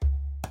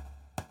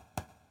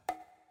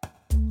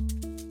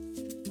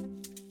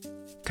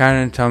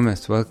Karen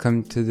Thomas,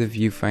 welcome to the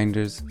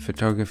Viewfinders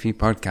Photography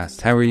Podcast.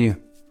 How are you?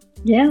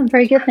 Yeah, I'm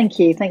very good, thank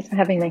you. Thanks for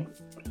having me.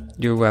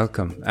 You're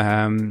welcome.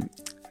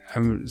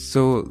 I'm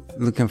so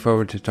looking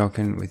forward to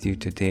talking with you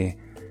today.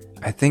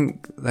 I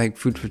think like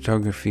food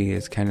photography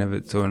is kind of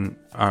its own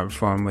art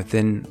form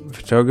within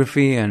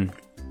photography, and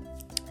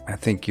I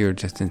think you're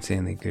just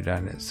insanely good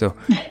at it. So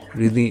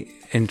really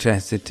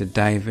interested to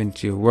dive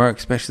into your work,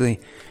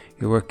 especially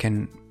you're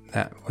working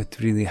with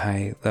really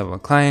high level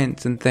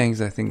clients and things.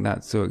 I think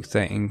that's so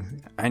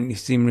exciting, and you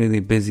seem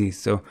really busy.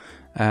 So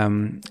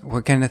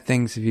what kind of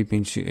things have you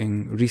been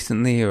shooting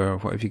recently, or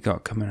what have you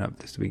got coming up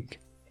this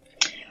week?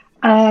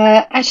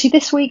 Actually,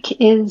 this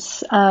week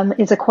is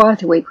a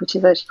quieter week, which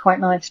is actually quite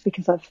nice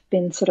because I've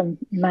been sort of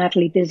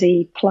madly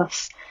busy,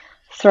 plus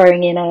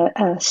throwing in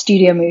a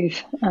studio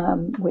move,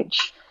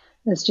 which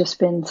has just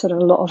been sort of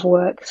a lot of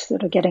work,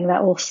 sort of getting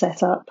that all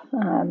set up.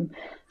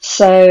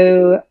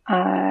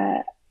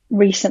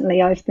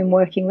 Recently I've been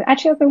working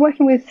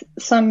with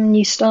some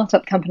new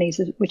startup companies,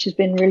 which has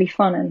been really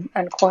fun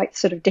and quite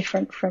sort of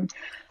different from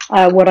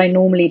what I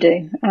normally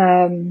do.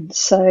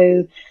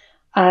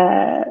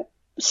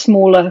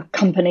 Smaller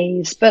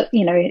companies, but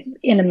you know,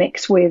 in a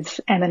mix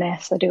with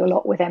M&S. I do a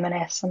lot with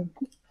M&S. I'm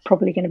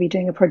probably going to be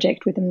doing a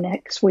project with them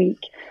next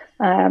week,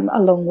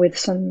 along with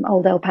some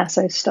old El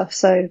Paso stuff.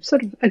 So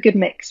sort of a good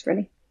mix,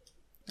 really.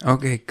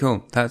 Okay,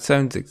 cool. That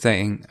sounds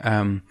exciting.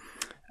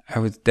 I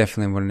was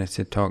definitely wanted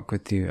to talk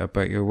with you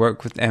about your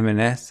work with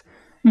M&S,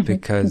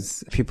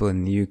 because people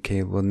in the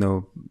UK will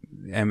know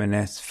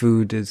M&S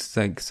food is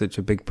like such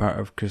a big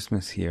part of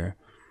Christmas here.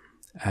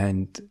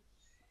 And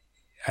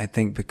I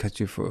think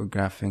because you're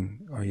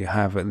photographing, or you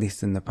have at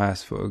least in the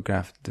past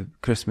photographed the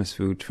Christmas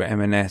food for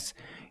M&S,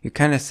 you're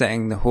kind of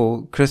setting the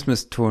whole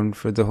Christmas tone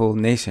for the whole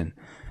nation.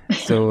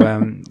 So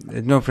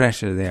there's no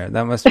pressure there.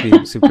 That must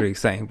be super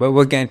exciting, but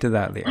we'll get into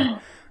that later.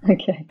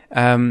 Okay.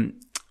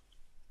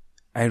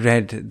 I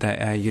read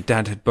that your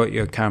dad had bought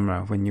you a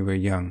camera when you were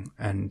young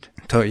and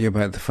taught you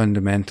about the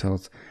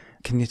fundamentals.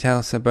 Can you tell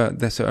us about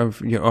the sort of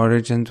your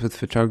origins with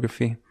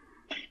photography?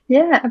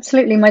 Yeah,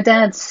 absolutely. My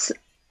dad's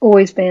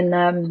always been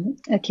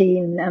a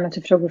keen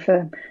amateur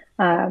photographer.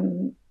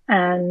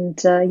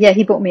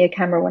 He bought me a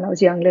camera when I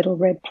was young, little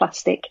red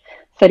plastic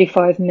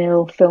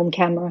 35mm film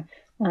camera.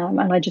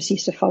 And I just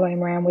used to follow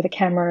him around with a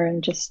camera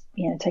and just,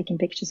 you know, taking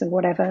pictures of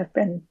whatever.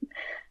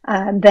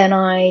 And then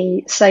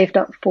I saved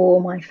up for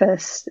my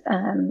first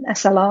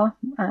SLR,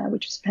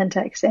 which was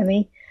Pentax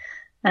ME.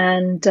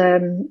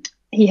 And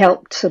he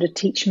helped sort of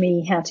teach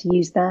me how to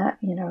use that,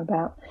 you know,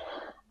 about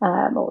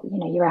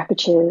your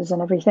apertures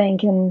and everything.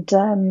 And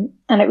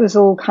it was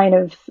all kind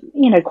of,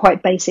 you know,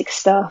 quite basic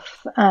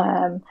stuff.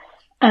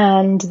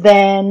 And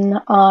then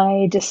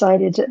I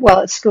decided,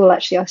 at school,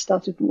 actually, I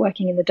started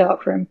working in the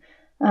darkroom.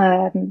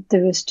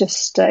 There was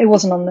just, it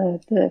wasn't on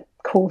the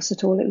course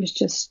at all. It was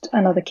just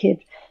another kid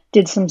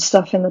did some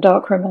stuff in the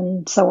darkroom.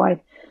 And so I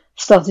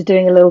started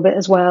doing a little bit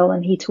as well.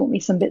 And he taught me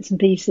some bits and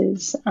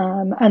pieces.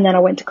 And then I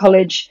went to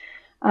college,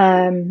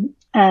 and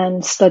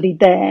studied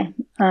there.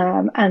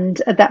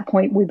 And at that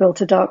point we built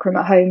a darkroom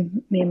at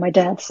home, me and my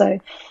dad. So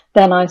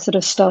then I sort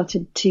of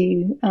started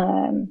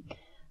to,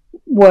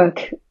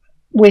 work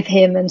with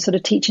him and sort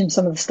of teach him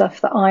some of the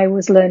stuff that I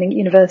was learning at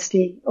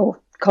university or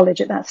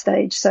college at that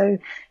stage. So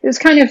it was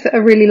kind of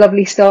a really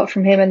lovely start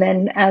from him. And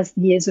then as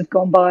the years have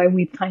gone by,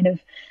 we've kind of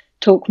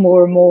talked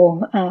more and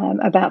more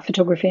about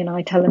photography, and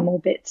I tell him more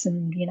bits.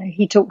 And, you know,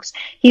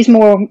 he's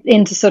more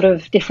into sort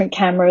of different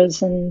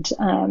cameras and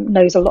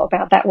knows a lot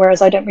about that,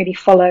 whereas I don't really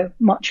follow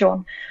much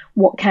on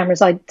what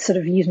cameras. I sort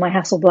of use my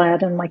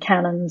Hasselblad and my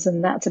Canons,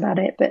 and that's about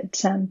it. But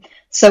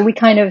so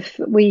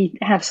we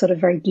have sort of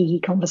very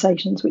geeky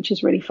conversations, which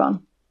is really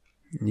fun.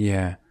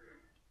 Yeah.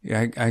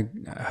 I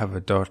have a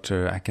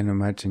daughter. I can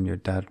imagine your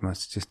dad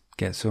must just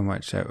get so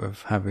much out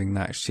of having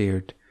that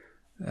shared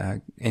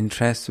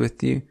interest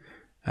with you.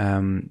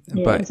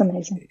 But it's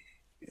amazing.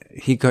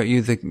 He got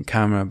you the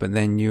camera, but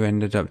then you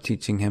ended up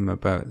teaching him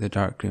about the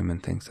darkroom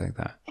and things like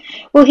that.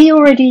 Well, he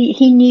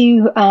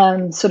knew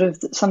sort of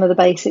some of the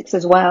basics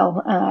as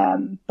well,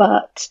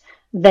 but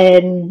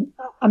then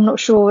I'm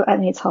not sure. I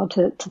mean, it's hard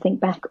to think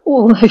back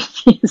all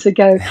those years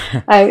ago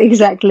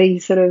exactly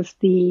sort of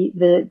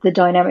the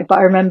dynamic. But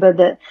I remember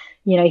that,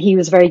 you know, he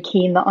was very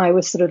keen that I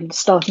was sort of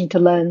starting to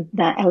learn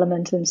that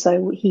element, and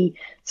so he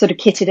sort of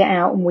kitted it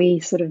out, and we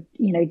sort of,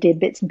 you know, did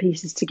bits and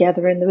pieces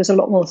together, and there was a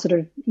lot more sort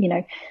of, you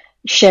know,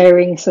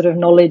 sharing sort of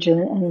knowledge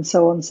and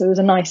so on. So it was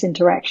a nice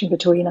interaction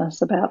between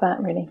us about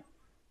that, really.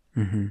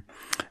 Mm-hmm.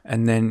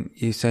 And then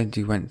you said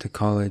you went to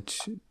college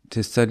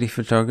to study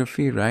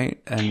photography,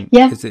 right? And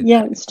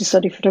it was to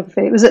study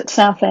photography. It was at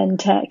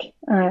Southend Tech.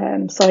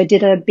 So I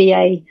did a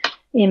BA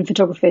in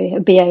photography, a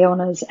BA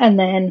honours, and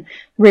then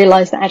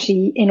realised that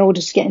actually in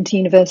order to get into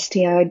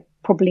university, I'd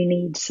probably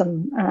need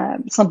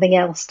something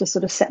else to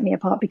sort of set me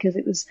apart, because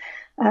it was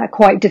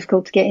quite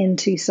difficult to get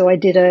into. So I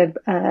did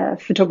a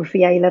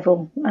photography A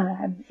level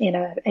in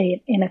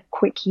a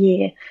quick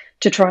year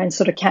to try and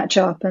sort of catch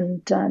up.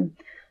 And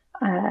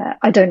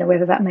I don't know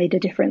whether that made a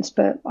difference,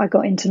 but I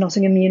got into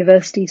Nottingham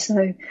University,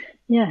 so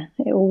yeah,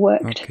 it all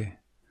worked. Okay.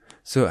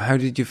 So how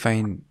did you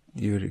find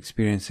your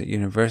experience at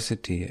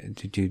university?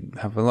 Did you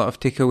have a lot of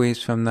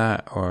takeaways from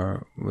that,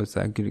 or was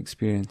that a good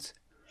experience?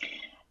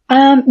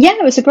 Yeah,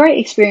 it was a great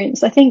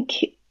experience. I think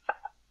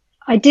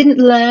I didn't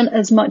learn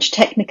as much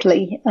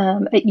technically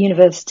at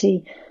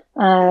university.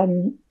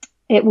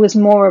 It was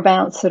more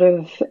about sort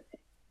of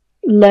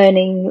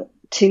learning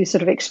to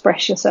sort of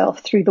express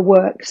yourself through the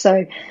work.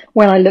 So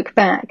when I look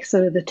back,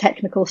 sort of the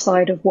technical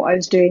side of what I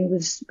was doing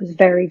was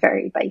very,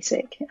 very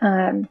basic.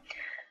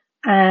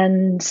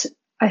 And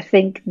I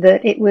think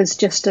that it was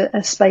just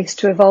a space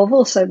to evolve.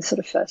 Also, the sort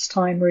of first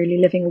time really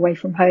living away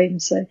from home.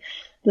 So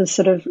there's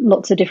sort of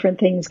lots of different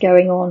things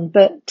going on.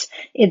 But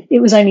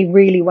it was only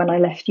really when I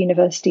left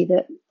university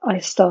that I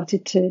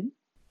started to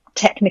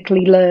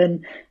technically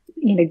learn,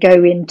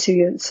 go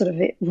into sort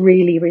of it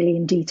really, really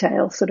in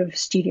detail, sort of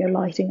studio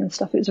lighting and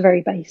stuff. It was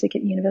very basic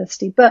at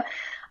university, but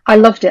I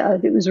loved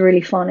it. It was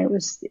really fun. It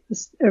was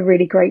a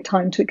really great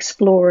time to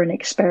explore and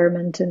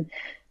experiment and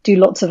do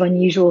lots of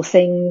unusual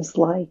things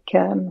like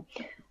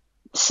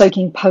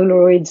soaking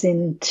Polaroids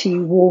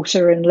into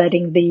water and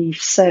letting the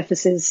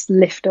surfaces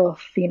lift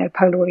off,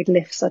 Polaroid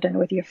lifts. I don't know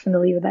whether you're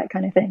familiar with that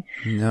kind of thing.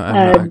 No,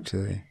 I'm not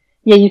actually.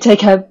 Yeah, you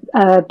take a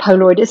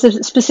Polaroid. It's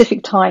a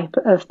specific type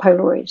of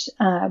Polaroid,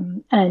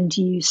 and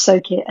you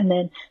soak it, and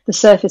then the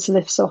surface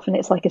lifts off, and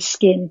it's like a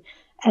skin.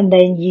 And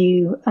then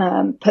you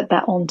put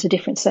that onto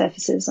different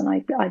surfaces, and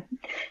I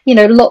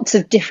lots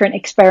of different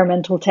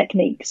experimental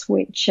techniques,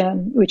 which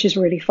is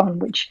really fun.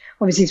 Which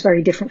obviously is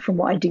very different from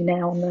what I do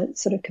now on the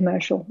sort of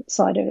commercial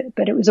side of it.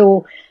 But it was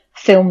all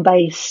film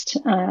based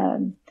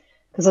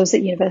because I was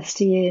at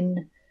university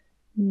in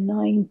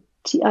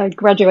I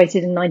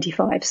graduated in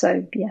 95,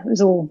 so yeah, it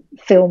was all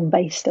film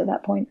based at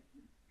that point.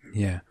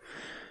 Yeah.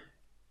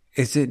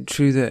 Is it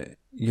true that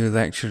your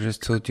lecturers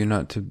told you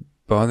not to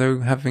bother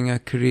having a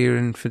career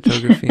in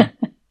photography?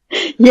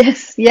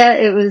 Yes, yeah,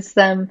 it was,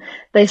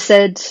 they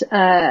said,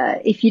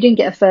 if you didn't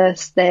get a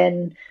first,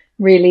 then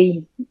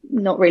really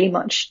not really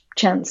much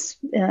chance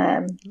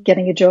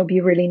getting a job.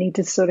 You really need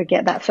to sort of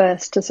get that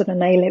first to sort of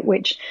nail it,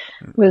 which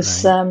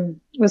was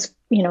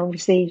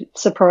obviously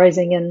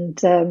surprising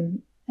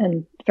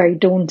and very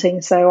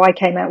daunting. So I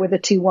came out with a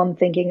 2-1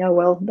 thinking, oh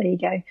well, there you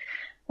go.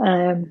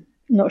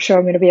 Not sure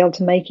I'm going to be able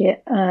to make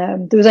it.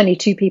 There was only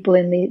 2 people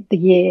in the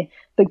year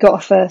that got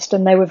a first,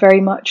 and they were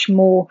very much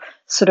more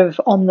sort of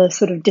on the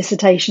sort of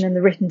dissertation and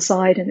the written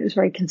side, and it was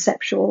very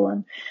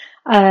conceptual.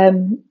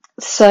 And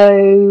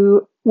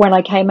so when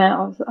I came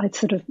out, I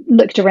sort of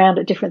looked around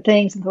at different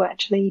things and thought,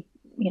 actually,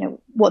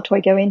 what do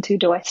I go into?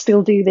 Do I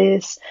still do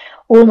this?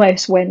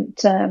 Almost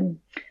went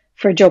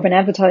for a job in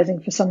advertising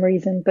for some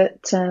reason,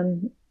 but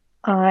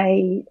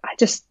I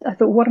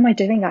thought, what am I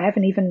doing? I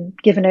haven't even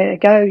given it a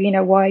go.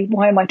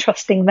 Why am I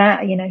trusting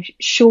that?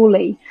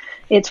 Surely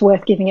it's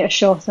worth giving it a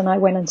shot. And I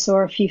went and saw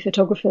a few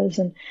photographers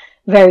and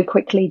very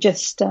quickly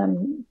just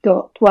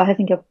got, I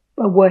think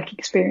a work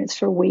experience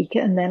for a week.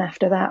 And then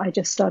after that, I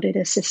just started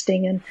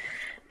assisting, and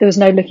there was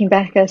no looking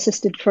back. I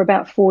assisted for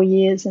about 4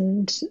 years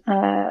and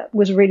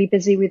was really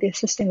busy with the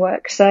assisting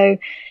work. So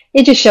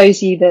it just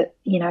shows you that,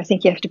 I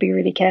think you have to be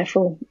really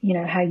careful,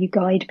 how you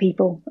guide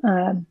people.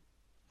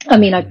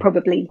 I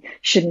probably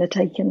shouldn't have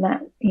taken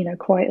that,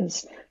 quite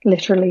as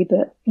literally,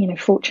 but,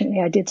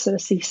 fortunately I did sort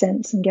of see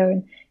sense and go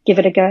and give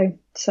it a go.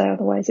 So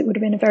otherwise it would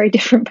have been a very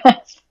different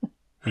path.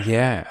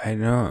 Yeah, I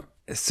know.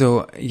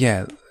 So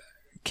yeah,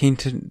 keen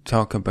to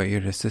talk about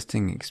your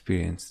assisting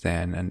experience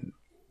then. And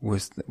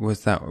was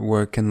that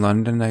work in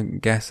London, I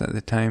guess, at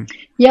the time?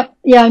 Yep.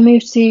 Yeah, I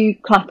moved to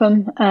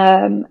Clapham,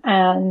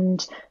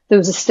 and there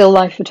was a still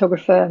life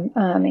photographer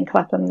in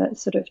Clapham that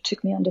sort of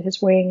took me under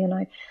his wing, and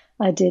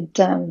I did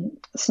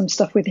some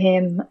stuff with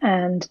him,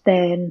 and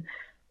then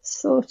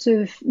sort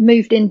of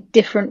moved in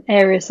different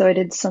areas. So I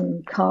did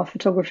some car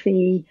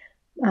photography,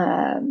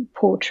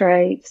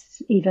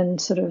 portraits, even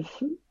sort of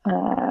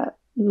a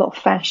lot of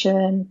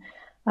fashion,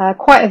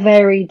 quite a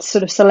varied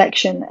sort of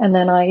selection. And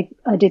then I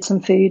did some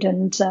food,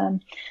 and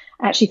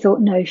actually thought,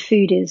 no,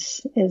 food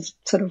is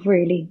sort of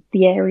really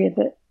the area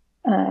that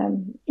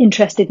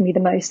interested me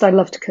the most. I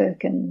love to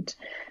cook, and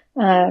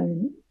I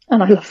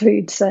love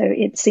food, so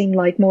it seemed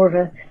like more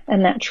of a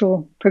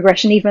natural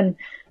progression. Even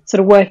sort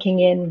of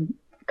working in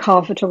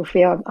car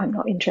photography, I'm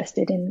not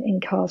interested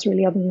in cars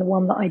really, other than the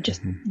one that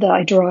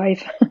I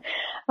drive.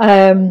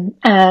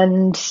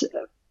 And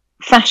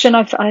fashion,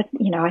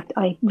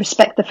 I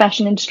respect the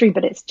fashion industry,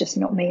 but it's just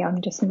not me.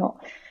 I'm just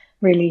not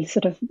really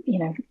sort of,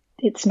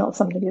 it's not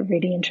something that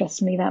really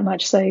interests me that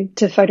much. So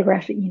to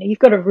photograph it, you've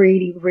got to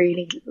really,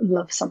 really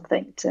love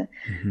something to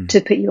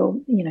put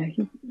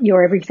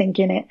your everything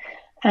in it.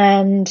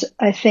 And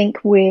I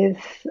think with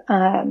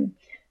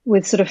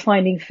sort of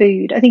finding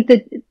food, I think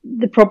that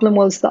the problem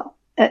was that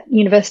at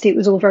university it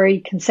was all very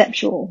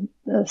conceptual,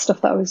 the stuff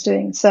that I was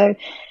doing. So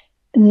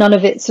none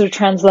of it sort of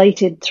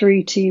translated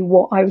through to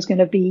what I was going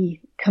to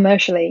be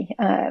commercially.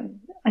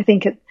 I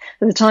think at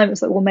the time it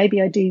was like, well, maybe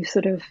I do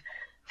sort of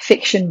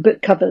fiction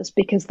book covers,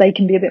 because they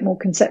can be a bit more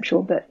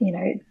conceptual, but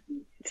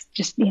it's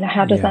just,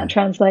 how does that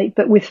translate?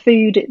 But with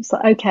food, it's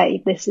like,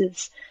 okay, this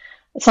is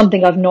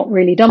something I've not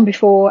really done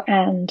before,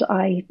 and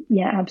I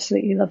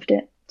absolutely loved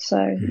it.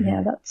 So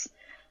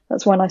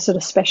that's when I sort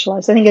of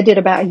specialized. I think I did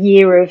about a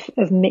year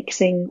of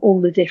mixing all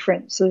the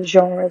different sort of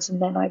genres,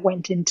 and then I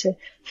went into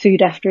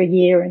food after a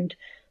year, and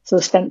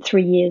sort of spent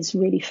 3 years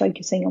really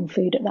focusing on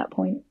food at that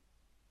point.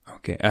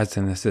 Okay, as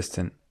an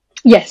assistant?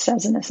 Yes,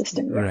 as an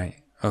assistant. Yeah. Right.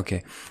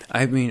 Okay.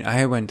 I mean,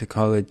 I went to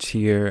college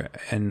here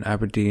in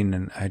Aberdeen,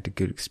 and I had a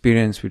good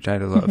experience. We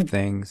tried a lot of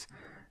things,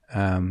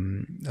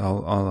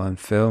 all on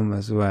film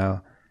as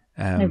well.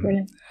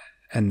 Brilliant.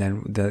 And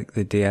then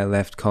the day I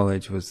left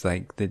college was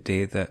like the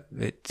day that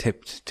it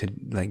tipped to,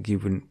 like, you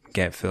wouldn't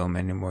get film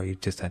anymore. You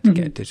just had to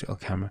get a digital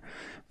camera.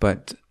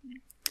 But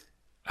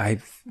I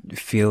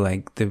feel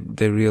like the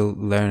real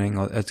learning,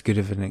 as good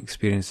of an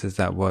experience as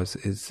that was,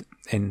 is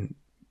in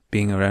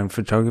being around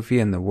photography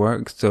and the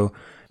work. So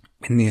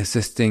in the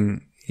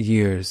assisting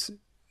years,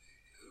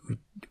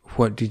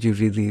 what did you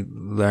really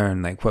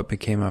learn? Like, what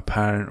became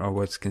apparent, or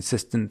what's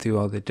consistent through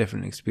all the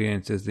different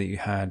experiences that you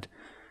had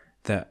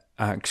that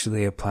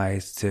actually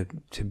applies to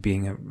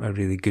being a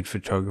really good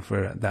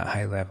photographer at that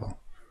high level?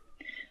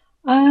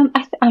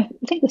 I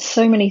think there's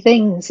so many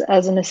things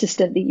as an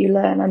assistant that you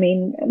learn. I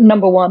mean,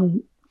 number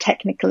one,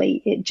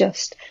 technically, it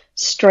just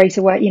straight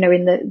away,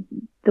 in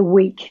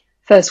the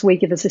first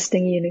week of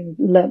assisting, you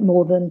learn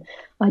more than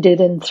I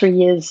did in 3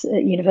 years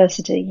at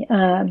university,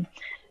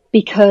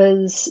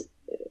 because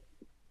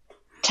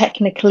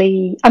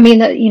technically, I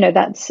mean, I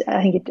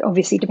think it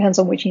obviously depends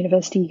on which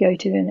university you go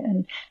to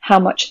and how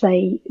much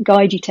they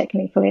guide you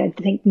technically. I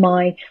think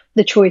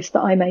the choice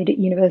that I made at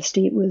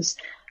university, it was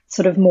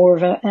sort of more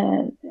of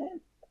an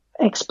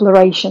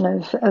exploration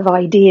of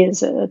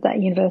ideas at that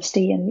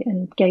university,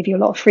 and gave you a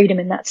lot of freedom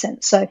in that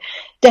sense. So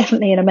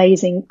definitely an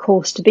amazing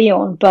course to be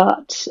on,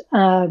 but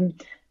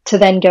to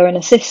then go and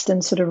assist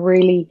and sort of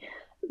really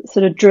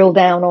sort of drill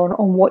down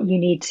on what you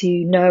need to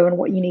know and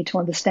what you need to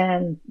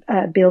understand,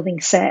 building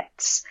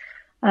sets,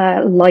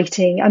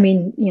 lighting. I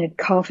mean,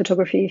 car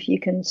photography, if you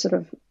can sort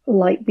of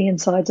light the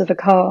insides of a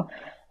car,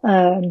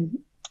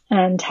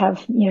 and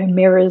have,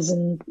 mirrors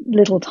and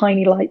little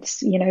tiny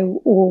lights,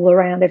 all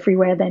around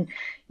everywhere, then,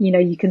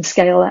 you can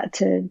scale that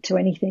to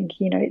anything.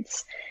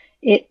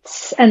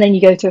 It's, and then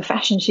you go to a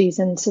fashion shoot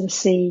and sort of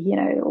see,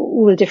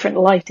 all the different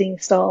lighting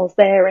styles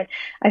there. And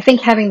I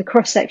think having the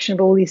cross section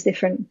of all these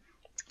different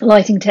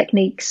lighting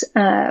techniques,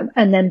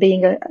 and then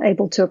being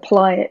able to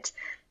apply it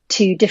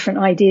to different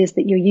ideas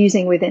that you're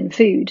using within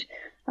food,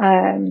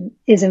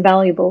 is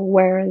invaluable.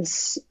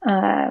 Whereas,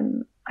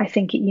 I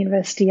think at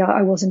university,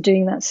 I wasn't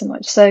doing that so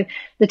much. So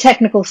the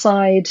technical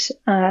side,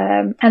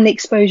 and the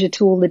exposure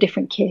to all the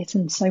different kit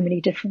and so many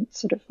different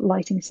sort of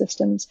lighting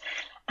systems,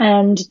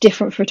 and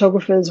different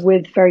photographers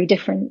with very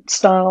different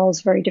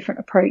styles, very different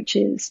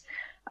approaches,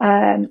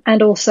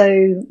 and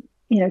also,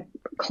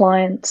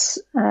 clients,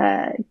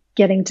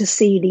 getting to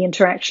see the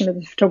interaction of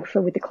the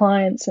photographer with the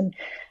clients and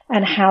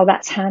how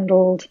that's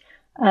handled.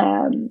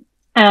 And,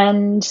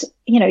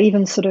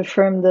 even sort of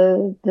from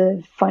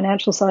the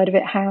financial side of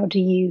it, how do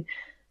you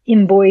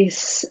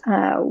invoice,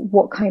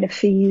 what kind of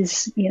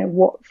fees,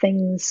 what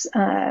things,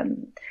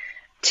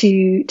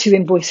 to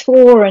invoice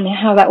for, and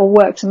how that all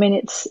works. I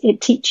mean,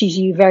 it teaches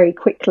you very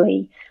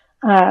quickly,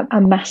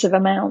 a massive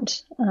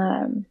amount.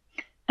 And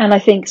I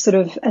think sort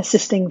of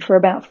assisting for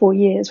about 4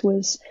 years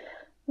was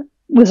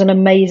an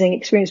amazing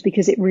experience,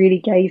 because it really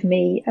gave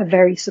me a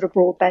very sort of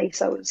broad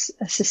base. I was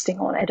assisting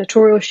on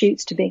editorial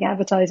shoots to big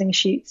advertising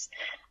shoots.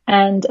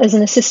 And as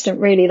an assistant,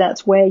 really,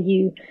 that's where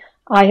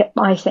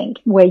I think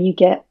where you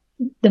get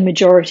the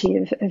majority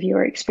of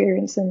your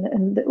experience,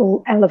 and it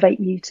will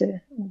elevate you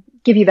to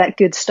give you that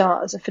good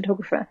start as a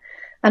photographer.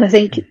 And I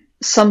think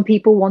some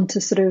people want to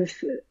sort of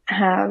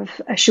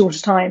have a shorter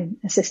time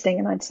assisting.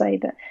 And I'd say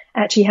that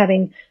actually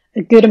having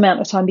a good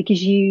amount of time,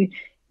 because you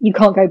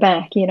can't go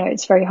back,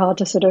 it's very hard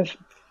to sort of,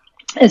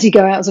 as you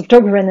go out as a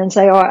photographer and then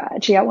say, oh,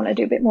 actually, I want to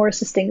do a bit more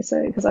assisting.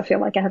 So, because I feel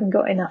like I haven't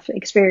got enough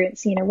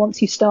experience,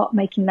 once you start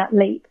making that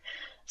leap.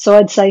 So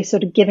I'd say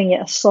sort of giving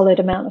it a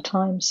solid amount of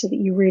time so that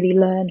you really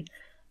learn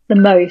the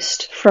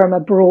most from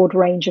a broad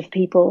range of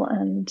people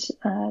and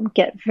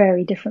get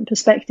very different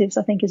perspectives,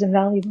 I think is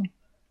invaluable.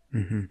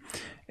 Mm-hmm.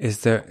 Is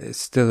there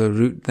still a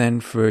route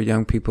then for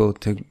young people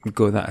to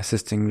go that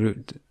assisting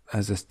route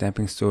as a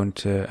stepping stone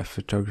to a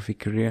photography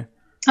career?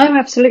 Oh,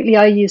 absolutely.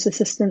 I use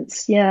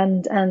assistants,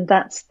 and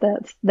that's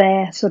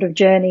their sort of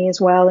journey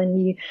as well.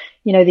 And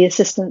the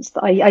assistants,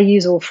 I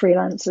use all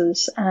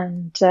freelancers,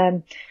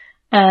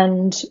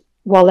 and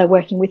while they're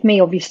working with me,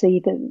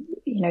 obviously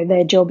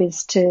their job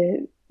is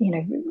to,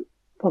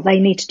 they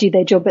need to do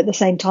their job at the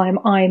same time.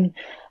 I'm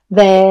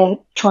there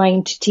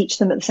trying to teach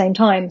them at the same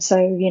time. So,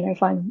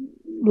 if I'm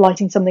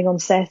lighting something on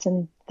set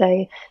and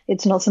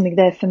it's not something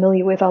they're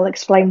familiar with, I'll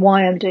explain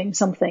why I'm doing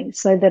something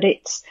so that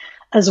it's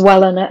as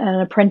well an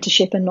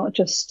apprenticeship and not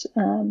just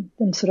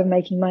them sort of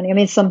making money. I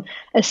mean, some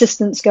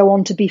assistants go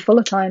on to be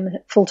full-time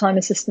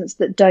assistants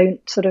that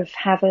don't sort of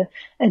have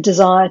a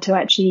desire to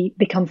actually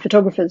become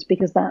photographers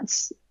because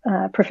that's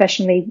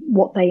professionally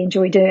what they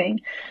enjoy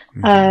doing.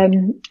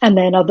 Mm-hmm. And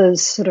then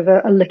others sort of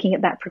are looking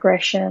at that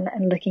progression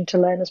and looking to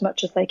learn as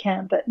much as they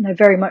can. But no,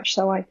 very much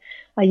so. I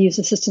use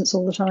assistants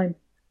all the time.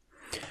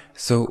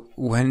 So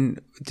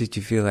when did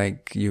you feel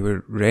like you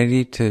were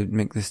ready to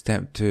make the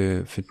step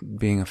to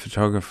being a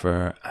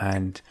photographer?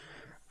 And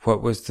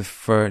what was do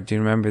you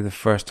remember the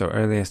first or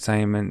early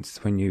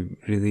assignments when you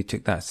really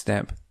took that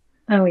step?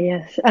 Oh,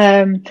 yes.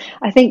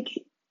 I think,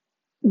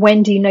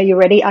 when do you know you're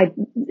ready? I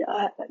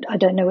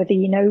don't know whether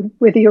you know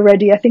whether you're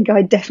ready. I think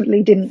I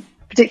definitely didn't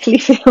particularly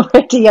feel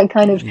ready.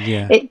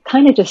 It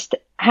kind of just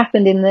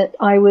happened in that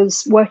I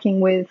was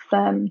working with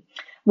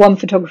one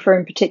photographer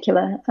in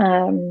particular,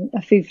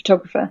 a food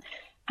photographer,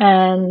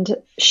 and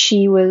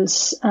she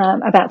was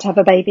about to have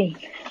a baby.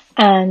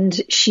 And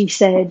she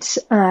said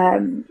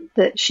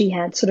that she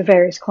had sort of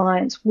various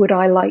clients. Would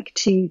I like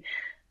to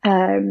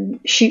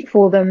shoot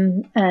for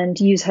them and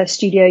use her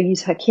studio,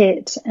 use her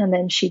kit, and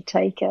then she'd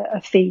take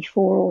a fee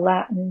for all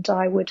that, and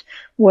I would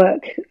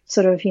work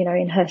sort of,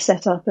 in her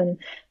setup,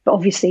 but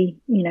obviously,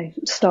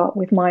 start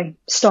with my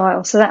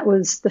style. So that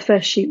was the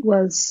first shoot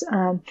was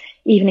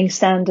Evening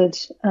Standard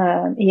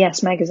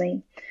ES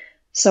magazine.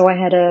 So I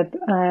had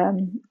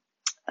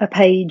a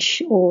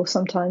page or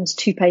sometimes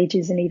 2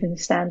 pages in Evening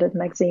Standard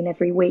magazine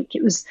every week.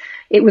 It was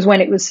when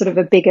it was sort of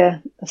a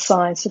bigger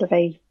size, sort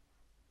of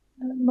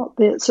not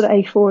the sort of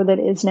A4 that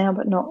it is now,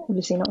 but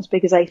obviously not as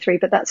big as A3,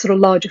 but that sort of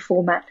larger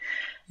format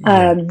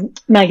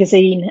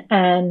magazine,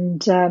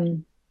 and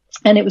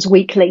it was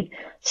weekly.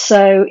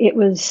 So it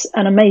was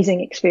an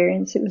amazing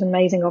experience. It was an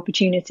amazing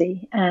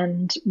opportunity,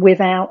 and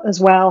without as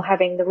well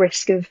having the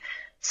risk of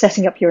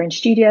setting up your own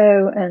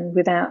studio, and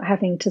without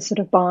having to sort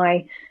of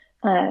buy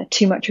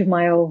too much of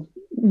my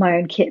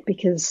own kit,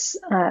 because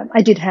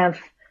I did have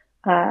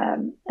a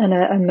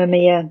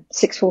Mamiya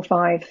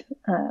 645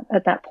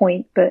 at that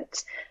point,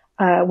 but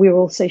we were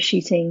also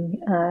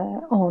shooting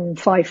on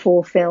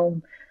 5.4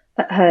 film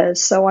at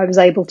hers, so I was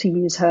able to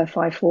use her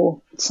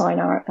 5.4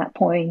 Sinar at that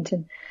point,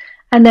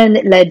 and then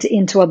it led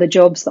into other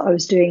jobs that I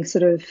was doing,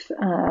 sort of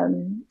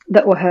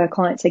that were her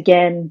clients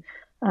again,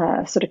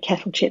 sort of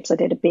Kettle Chips. I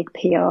did a big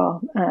PR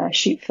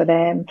shoot for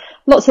them.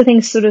 Lots of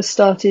things sort of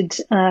started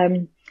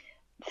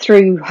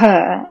through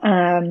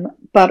her,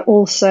 but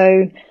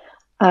also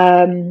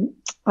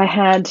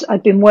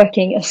I'd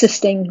been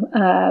assisting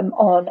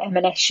on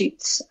M&S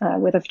shoots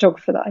with a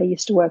photographer that I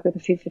used to work with, a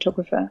food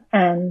photographer,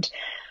 and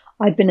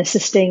I'd been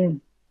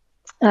assisting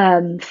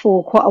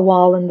for quite a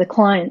while, and the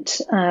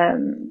client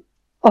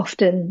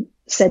often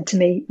said to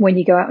me, when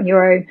you go out on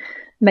your own,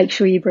 make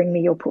sure you bring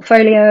me your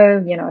portfolio,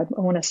 I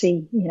want to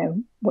see,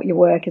 what your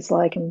work is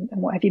like and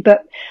what have you.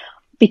 But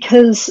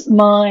because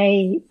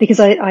I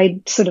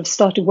sort of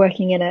started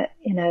working in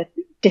a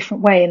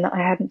different way, and that I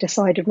hadn't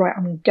decided, right,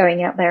 I'm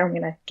going out there, I'm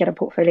going to get a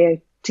portfolio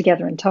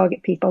together and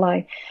target people.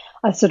 I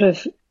sort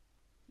of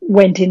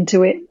went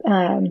into it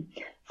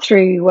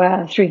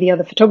through the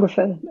other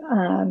photographer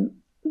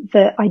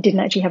that I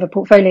didn't actually have a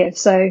portfolio.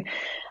 So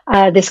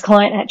this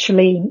client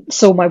actually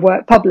saw my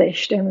work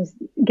published and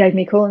gave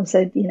me a call and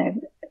said,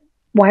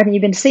 why haven't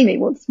you been to see me?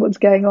 What's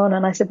going on?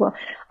 And I said, well,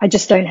 I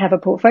just don't have a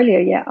portfolio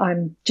yet.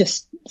 I'm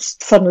just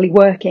suddenly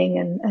working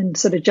and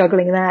sort of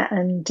juggling that.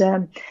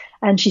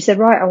 And she said,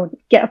 right, I want to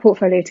get a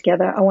portfolio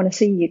together. I want to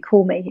see you.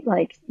 Call me,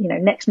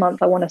 next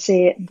month. I want to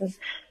see it. And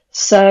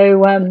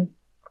so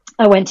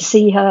I went to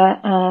see her,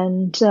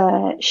 and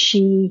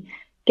she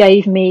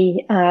gave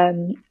me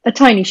a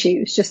tiny shoot.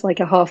 It was just like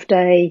a half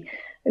day.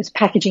 It was a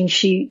packaging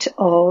shoot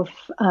of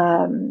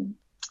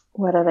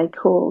what are they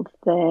called?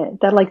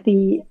 They're like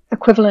the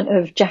equivalent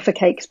of Jaffa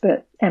cakes,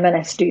 but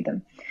M&S do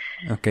them.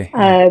 Okay.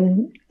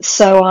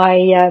 So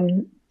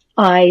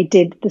I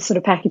did the sort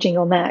of packaging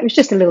on that. It was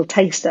just a little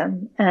taster.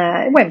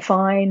 It went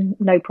fine,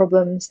 no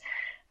problems.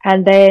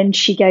 And then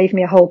she gave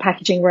me a whole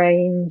packaging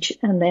range,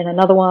 and then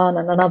another one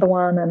and another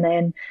one. And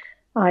then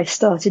I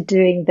started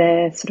doing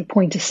their sort of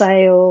point of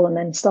sale, and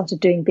then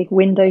started doing big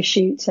window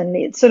shoots. And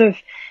it sort of,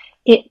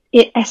 it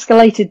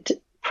escalated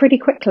pretty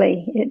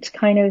quickly.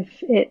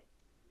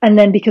 And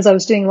then because I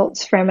was doing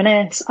lots for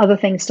M&S, other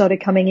things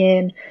started coming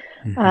in.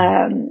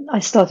 Mm-hmm. I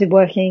started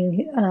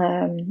working,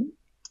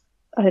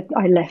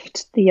 I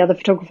left the other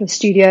photographer's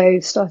studio,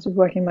 started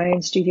working in my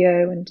own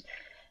studio, and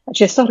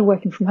actually I started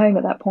working from home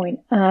at that point.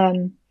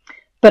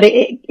 But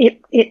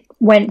it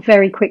went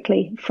very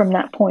quickly from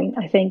that point.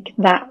 I think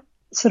that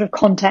sort of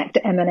contact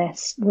at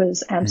M&S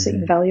was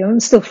absolutely invaluable. I'm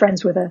still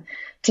friends with her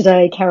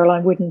today,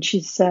 Caroline Wooden.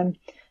 She's a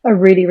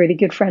really, really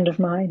good friend of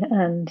mine.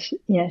 And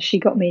yeah, she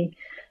got me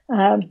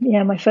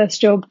my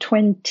first job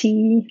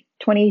 20,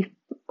 what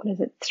is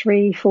it,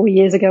 3-4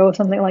 years ago or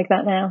something like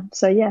that now.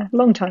 So yeah,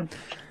 long time.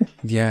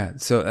 Yeah.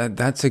 So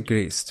that's a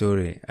great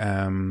story.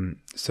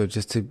 So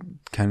just to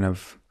kind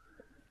of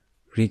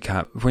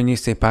recap. When you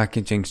say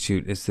packaging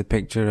shoot, it's the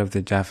picture of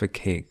the Jaffa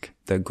cake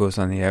that goes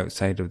on the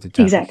outside of the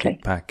Jaffa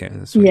cake packet.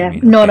 That's what you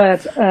mean. Not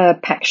a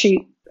pack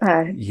shoot.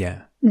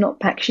 Yeah. Not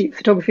pack shoot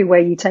photography where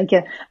you take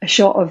a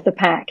shot of the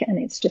pack and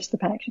it's just the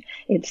pack.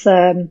 It's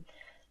not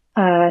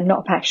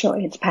a pack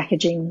shot, it's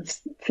packaging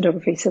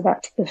photography. So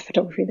that's the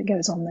photography that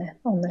goes on the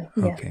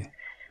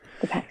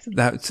the packs.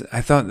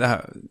 I thought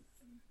that.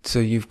 So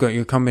you've got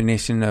your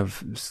combination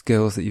of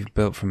skills that you've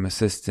built from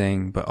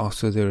assisting, but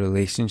also the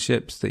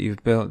relationships that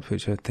you've built,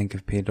 which I think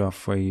have paid off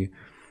for you.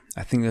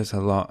 I think there's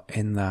a lot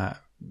in that,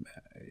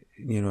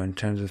 in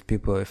terms of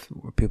people, if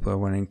people are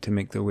wanting to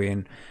make their way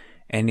in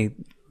any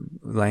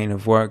line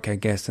of work, I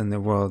guess, in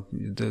the world,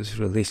 those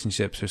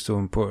relationships are so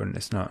important.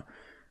 It's not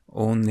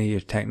only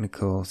your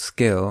technical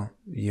skill.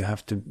 You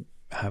have to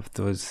have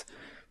those.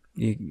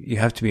 You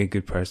have to be a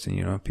good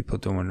person, people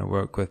don't want to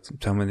work with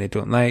someone they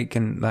don't like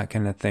and that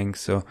kind of thing.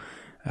 So,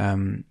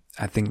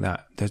 I think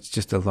that there's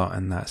just a lot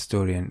in that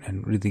story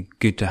and really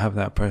good to have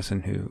that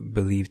person who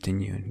believed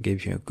in you and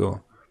gave you a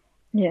go.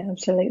 Yeah,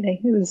 absolutely.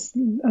 I was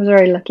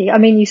very lucky. I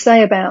mean, you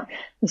say about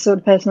the sort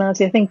of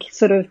personality, I think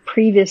sort of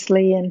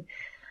previously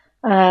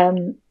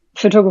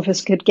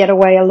photographers could get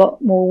away a lot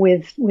more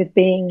with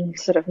being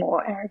sort of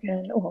more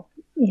arrogant or,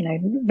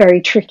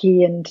 very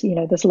tricky. And,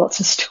 there's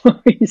lots of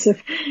stories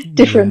of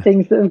different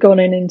things that have gone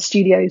in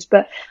studios.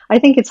 But I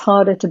think it's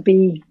harder to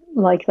be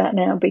like that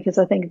now because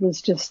I think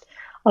there's just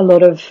a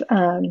lot of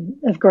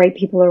great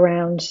people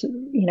around,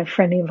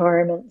 friendly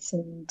environments.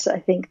 And I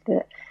think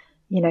that,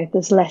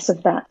 there's less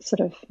of that sort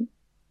of,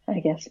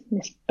 I guess,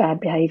 this bad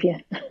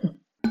behavior.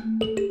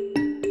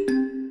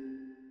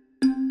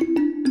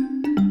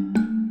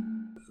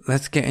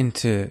 Let's get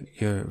into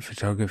your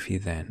photography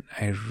then.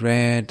 I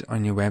read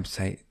on your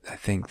website, I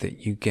think,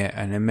 that you get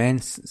an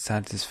immense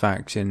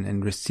satisfaction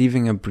in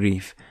receiving a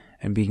brief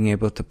and being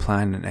able to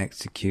plan and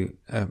execute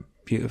a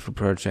beautiful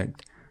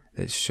project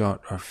that's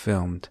shot or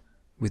filmed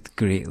with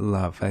great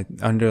love. I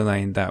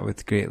underlined that,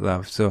 with great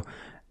love. So,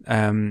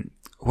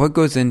 what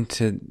goes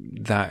into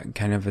that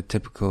kind of a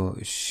typical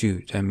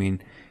shoot? I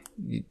mean,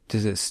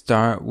 does it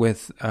start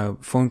with a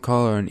phone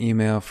call or an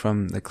email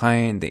from the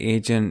client, the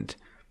agent?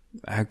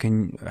 How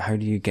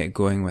do you get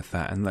going with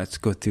that? And let's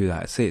go through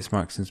that. Say it's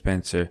Marks and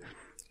Spencer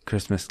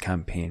Christmas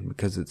campaign,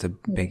 because it's a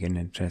big and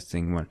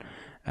interesting one.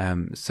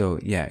 So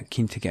yeah,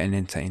 keen to get an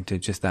insight into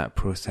just that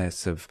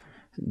process of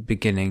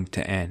beginning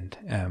to end.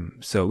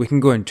 So we can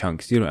go in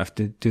chunks. You don't have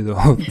to do the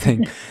whole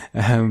thing.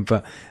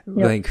 But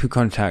like, who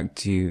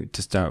contacts you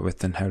to start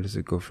with, and how does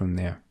it go from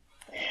there?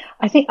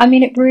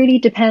 It really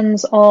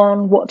depends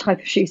on what type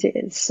of shoot it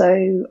is.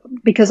 So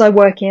because I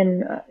work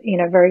in, a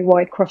very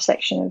wide cross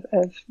section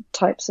of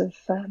types of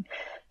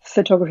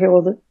photography,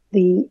 or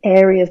the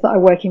areas that I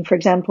work in, for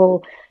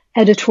example,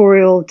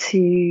 editorial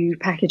to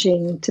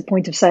packaging to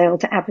point of sale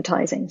to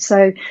advertising.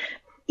 So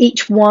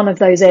each one of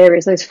those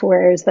areas, those 4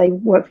 areas, they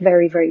work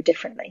very, very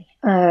differently.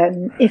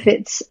 If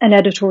it's an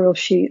editorial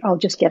shoot, I'll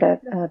just get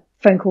a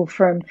phone call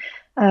from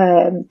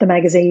the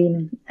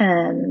magazine,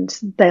 and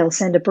they'll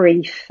send a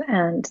brief,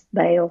 and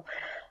they'll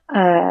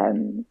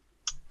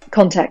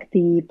contact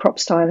the prop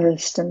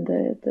stylist and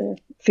the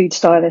food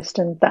stylist,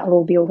 and that'll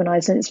all be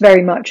organised. And it's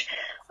very much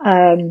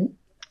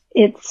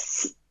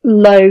it's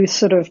low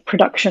sort of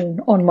production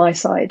on my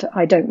side.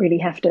 I don't really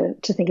have to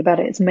think about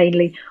it. It's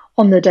mainly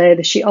on the day of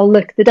the shoot. I'll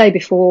look the day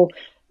before,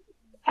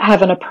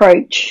 have an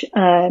approach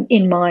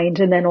in mind,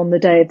 and then on the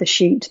day of the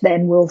shoot,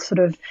 then we'll sort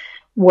of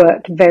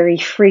work very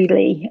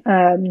freely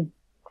and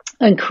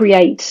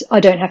create.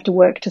 I don't have to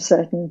work to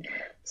certain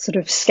sort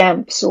of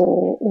scamps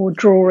or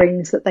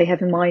drawings that they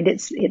have in mind.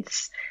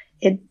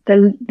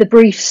 The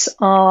briefs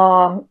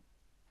are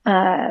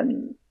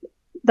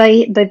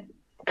they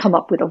come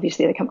up with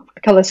the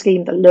color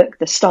scheme, the look,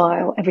 the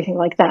style, everything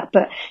like that,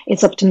 but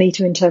it's up to me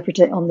to interpret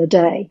it on the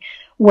day.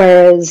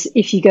 Whereas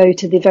if you go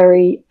to the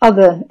very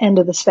other end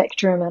of the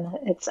spectrum and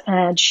it's an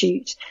ad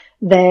shoot,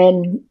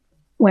 then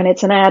when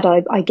it's an ad,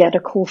 I get a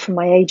call from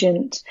my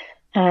agent,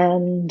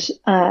 and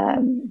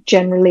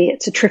generally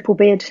it's a triple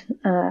bid.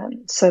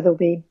 So there'll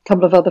be a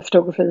couple of other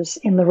photographers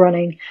in the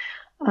running.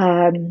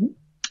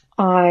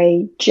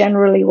 I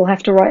generally will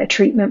have to write a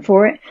treatment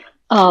for it.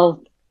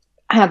 I'll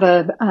have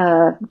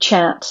a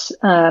chat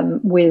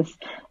with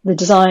the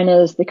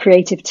designers, the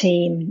creative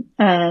team,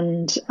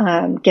 and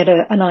get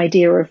an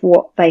idea of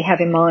what they have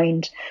in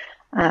mind.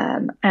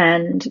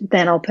 And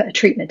then I'll put a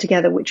treatment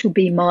together, which will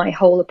be my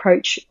whole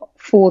approach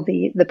for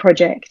the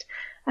project.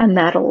 And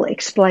that'll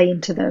explain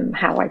to them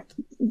how I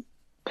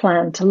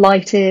plan to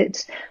light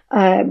it,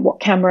 what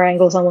camera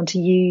angles I want to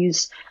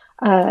use,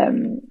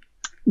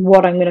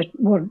 what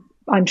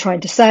I'm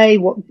trying to say,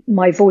 what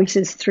my voice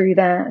is through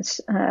that,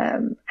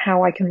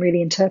 how I can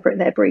really interpret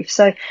their brief.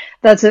 So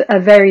that's a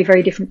very,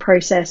 very different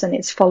process, and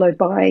it's followed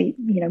by,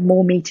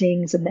 more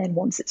meetings. And then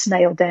once it's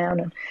nailed down,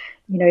 and,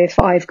 if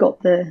I've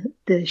got the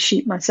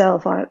shoot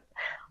myself,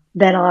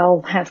 then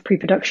I'll have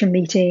pre-production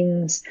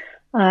meetings,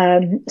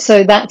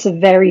 So that's a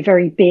very,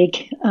 very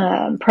big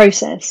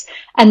process.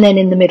 And then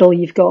in the middle,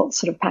 you've got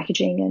sort of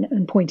packaging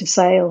and point of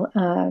sale.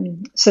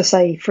 So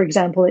say, for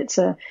example, it's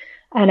an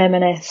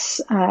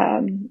M&S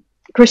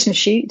Christmas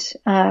shoot.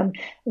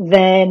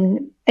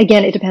 Then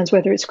again, it depends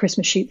whether it's a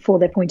Christmas shoot for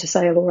their point of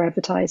sale or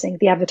advertising.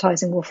 The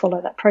advertising will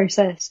follow that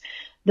process.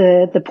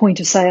 The point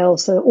of sale,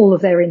 so all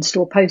of their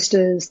in-store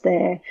posters,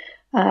 their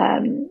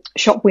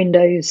shop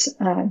windows.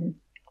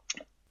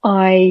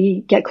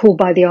 I get called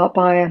by the art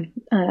buyer.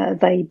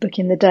 They book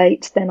in the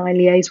date. Then I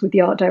liaise with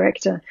the art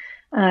director.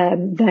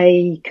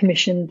 They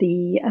commission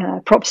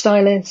the prop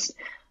stylist.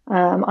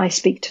 I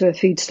speak to a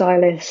food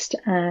stylist,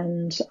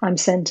 and I'm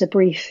sent a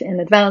brief in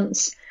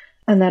advance.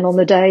 And then on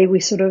the day, we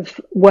sort of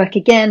work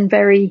again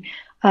very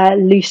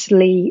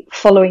loosely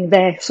following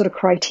their sort of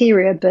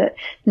criteria, but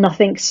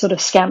nothing sort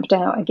of scamped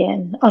out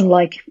again,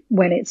 unlike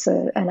when it's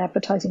an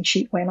advertising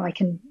shoot when I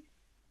can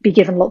be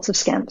given lots of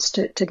scamps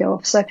to go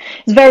off. So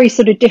it's a very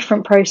sort of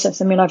different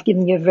process. I mean, I've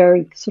given you a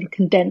very sort of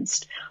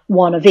condensed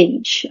one of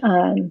each.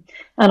 And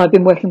I've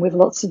been working with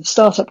lots of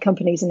startup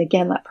companies. And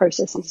again, that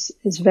process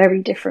is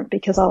very different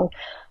because I'll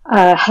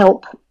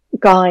help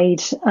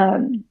guide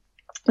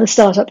the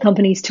startup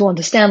companies to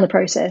understand the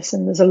process.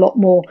 And there's a lot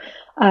more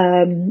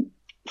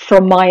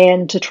from my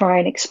end to try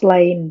and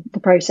explain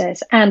the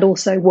process and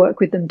also work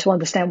with them to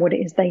understand what it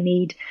is they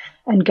need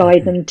and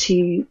guide them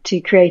to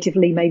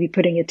creatively maybe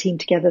putting a team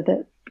together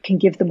that can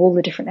give them all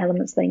the different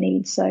elements they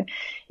need. So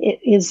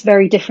it is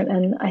very different.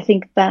 And I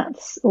think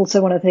that's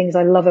also one of the things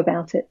I love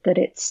about it, that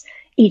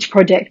each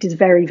project is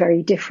very,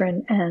 very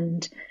different,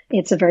 and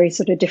it's a very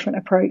sort of different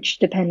approach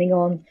depending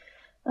on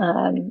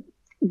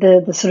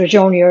the sort of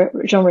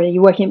genre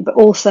you're working in, but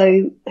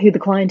also who the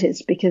client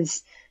is,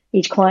 because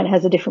each client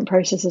has a different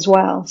process as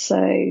well. So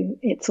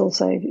it's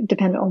also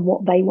dependent on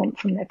what they want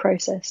from their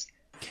process.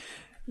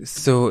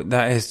 So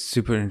that is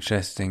super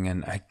interesting.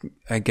 And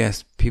I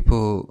guess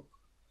people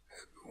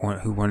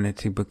who wanted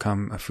to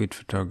become a food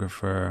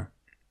photographer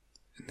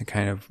in the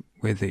kind of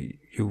way that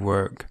you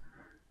work,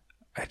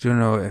 I don't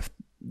know if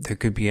there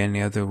could be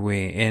any other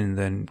way in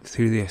than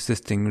through the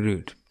assisting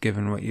route,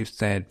 given what you've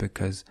said,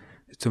 because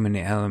there's so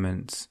many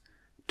elements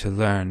to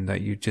learn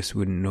that you just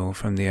wouldn't know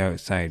from the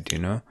outside, you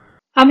know?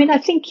 I mean, I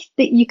think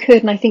that you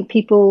could, and I think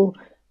people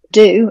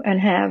do and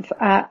have.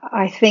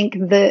 I think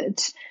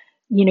that,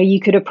 you know, you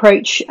could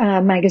approach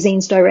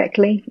magazines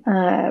directly.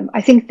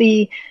 I think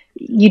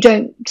you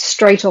don't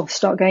straight off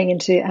start going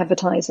into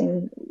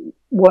advertising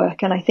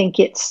work. And I think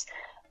it's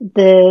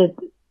the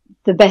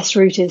best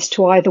route is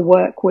to either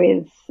work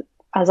with,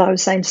 as I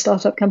was saying,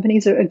 startup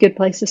companies are a good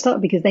place to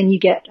start, because then you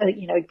get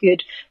a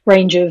good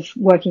range of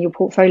working your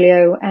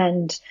portfolio,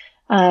 and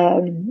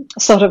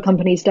startup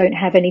companies don't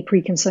have any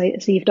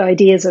preconceived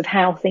ideas of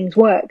how things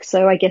work.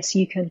 So I guess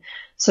you can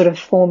sort of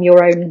form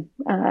your own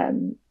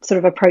sort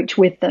of approach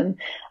with them.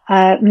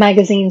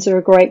 Magazines are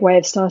a great way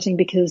of starting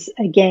because,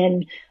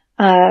 again,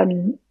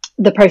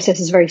 the process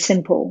is very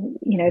simple.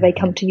 You know, they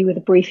come to you with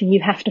a brief and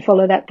you have to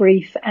follow that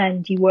brief,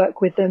 and you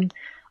work with them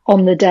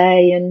on the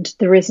day, and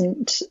there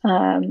isn't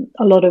a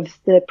lot of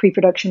the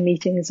pre-production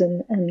meetings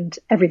and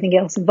everything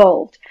else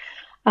involved.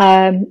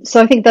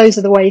 So I think those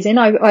are the ways in.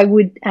 I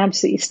would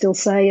absolutely still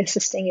say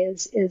assisting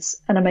is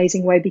an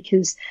amazing way,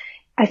 because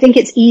I think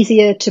it's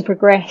easier to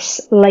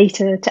progress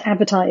later to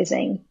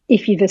advertising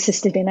if you've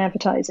assisted in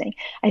advertising.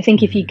 I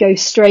think if you go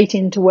straight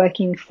into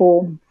working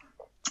for,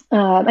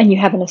 and you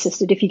haven't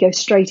assisted, if you go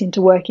straight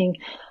into working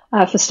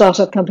for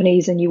startup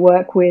companies and you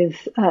work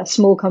with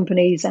small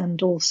companies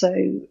and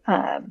also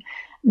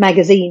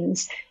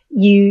magazines,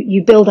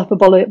 you build up a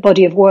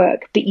body of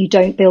work, but you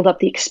don't build up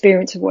the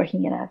experience of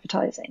working in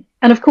advertising.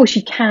 And of course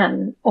you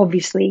can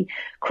obviously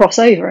cross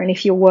over. And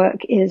if your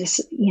work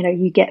is,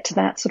 you get to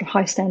that sort of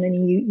high standard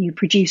and you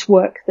produce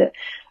work that,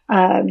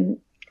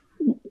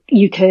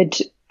 you could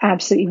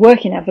absolutely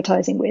work in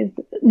advertising with,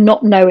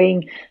 not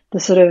knowing the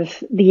sort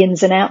of the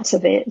ins and outs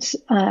of it,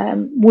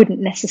 wouldn't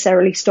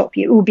necessarily stop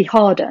you. It would be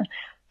harder.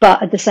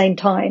 But at the same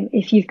time,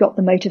 if you've got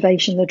the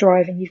motivation, the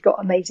drive, and you've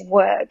got amazing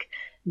work,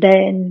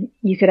 then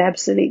you could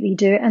absolutely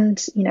do it.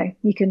 And,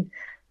 you can,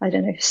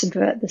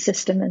 subvert the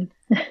system and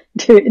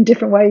do it in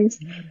different ways.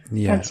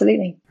 Yeah.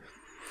 Absolutely.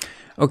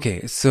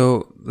 Okay.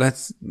 So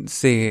let's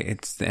say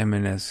it's the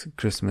M&S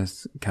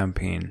Christmas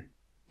campaign.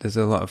 There's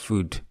a lot of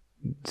food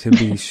to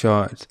be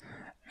shot.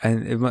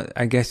 And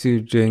I guess you're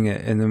doing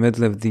it in the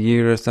middle of the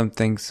year or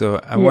something. So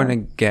I want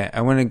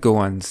to go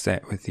on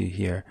set with you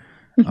here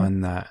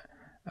on that.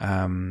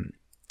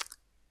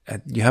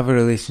 You have a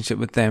relationship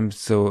with them,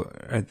 so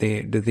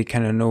do they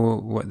kind of know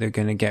what they're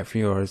going to get for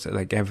you, or is it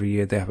like every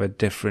year they have a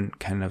different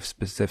kind of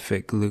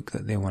specific look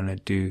that they want to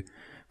do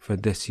for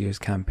this year's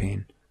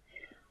campaign?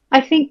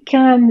 I think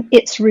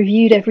it's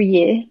reviewed every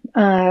year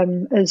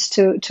as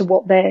to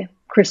what their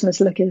Christmas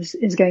look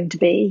is going to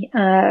be,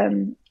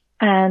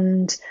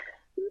 and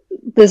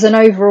there's an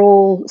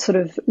overall sort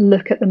of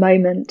look at the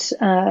moment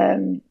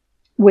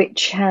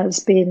which has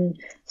been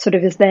sort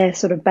of as their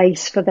sort of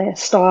base for their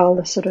style,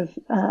 the sort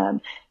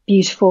of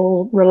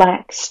beautiful,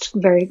 relaxed,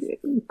 very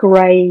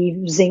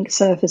grey zinc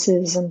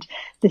surfaces. And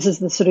this is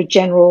the sort of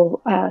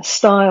general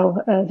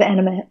style of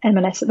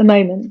M&S at the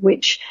moment,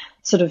 which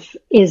sort of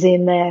is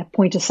in their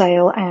point of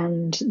sale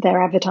and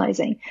their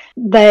advertising.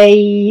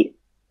 They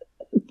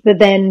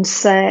then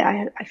say,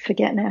 I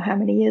forget now how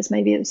many years,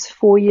 maybe it was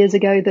 4 years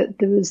ago, that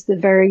there was the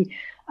very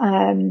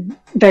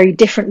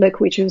different look,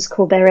 which was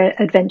called their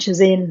Adventures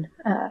In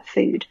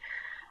food.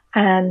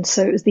 And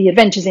so it was the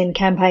Adventures In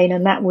campaign,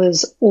 and that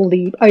was all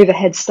the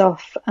overhead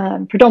stuff,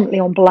 predominantly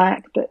on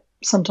black, but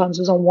sometimes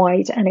was on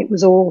white, and it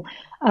was all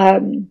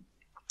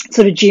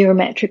sort of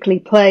geometrically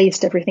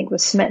placed. Everything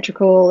was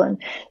symmetrical. And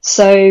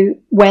so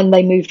when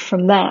they moved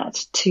from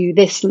that to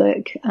this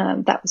look,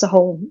 that was a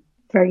whole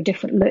very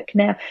different look.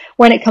 Now,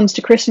 when it comes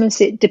to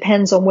Christmas, it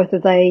depends on whether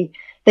they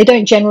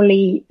don't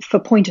generally, for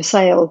point of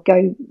sale,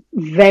 go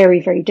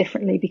very, very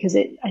differently, because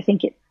I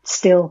think it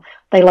still,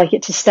 they like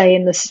it to stay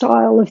in the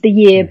style of the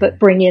year, but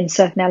bring in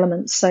certain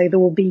elements. So there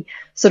will be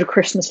sort of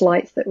Christmas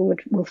lights that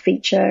will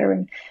feature,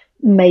 and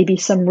maybe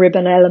some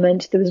ribbon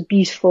element. There was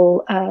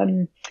beautiful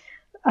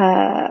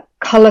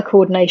color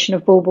coordination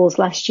of baubles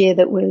last year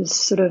that was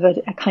sort of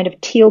a kind of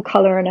teal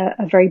color and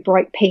a very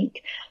bright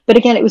pink. But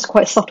again, it was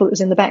quite subtle. It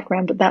was in the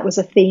background, but that was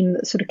a theme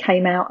that sort of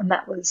came out, and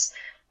that was,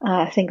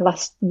 I think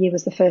last year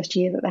was the first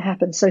year that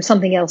happened. So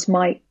something else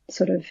might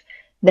sort of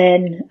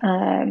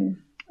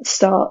then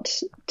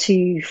start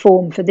to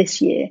form for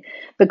this year.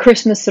 But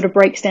Christmas sort of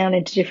breaks down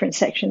into different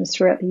sections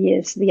throughout the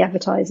year. So the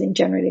advertising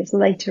generally is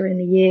later in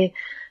the year.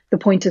 The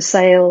point of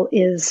sale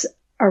is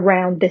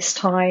around this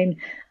time.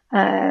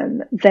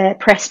 Their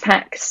press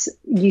packs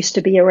used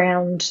to be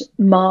around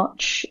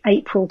March,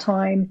 April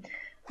time.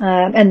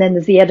 And then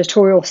there's the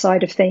editorial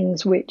side of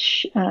things,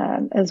 which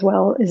as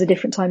well is a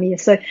different time of year.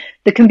 So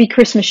there can be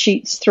Christmas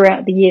shoots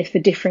throughout the year for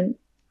different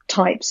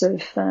types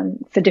of,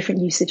 for different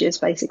usages,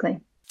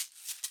 basically.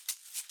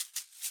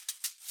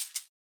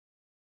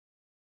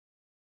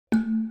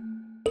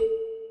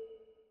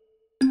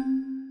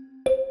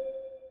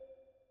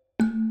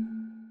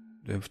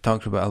 We've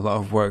talked about a lot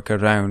of work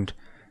around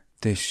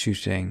the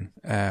shooting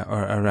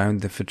or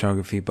around the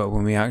photography, but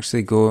when we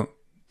actually go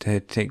to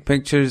take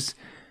pictures,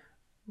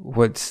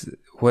 what's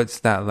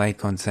that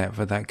like on set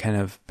for that kind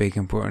of big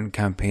important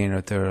campaign?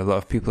 Are there a lot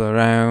of people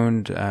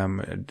around?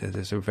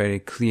 There's a very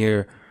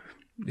clear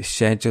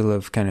schedule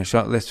of kind of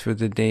shot list for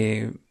the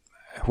day.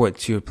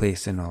 What's your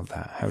place in all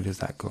that? How does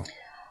that go?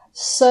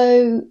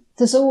 So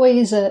there's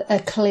always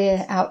a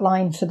clear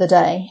outline for the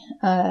day,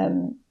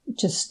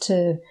 just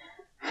to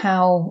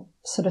how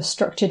sort of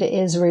structured it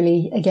is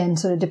really, again,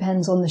 sort of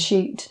depends on the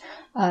shoot.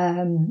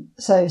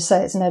 So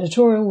say it's an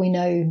editorial, we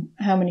know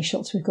how many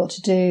shots we've got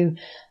to do.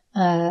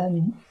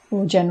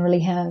 We'll generally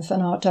have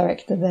an art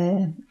director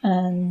there,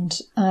 and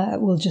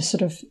we'll just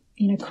sort of,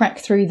 crack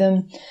through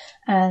them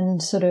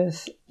and sort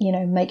of,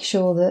 make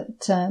sure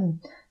that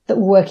that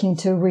we're working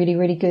to a really,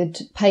 really good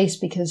pace,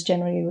 because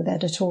generally with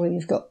editorial,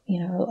 you've got,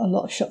 a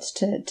lot of shots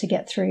to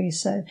get through.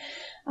 So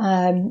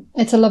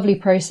it's a lovely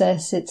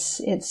process.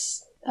 It's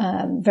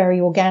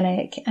very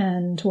organic,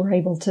 and we're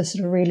able to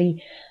sort of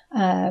really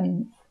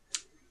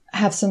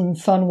have some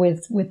fun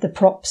with the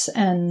props,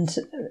 and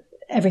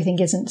everything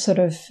isn't sort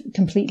of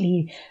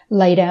completely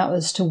laid out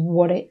as to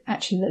what it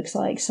actually looks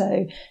like.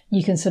 So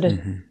you can sort of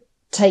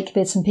take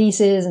bits and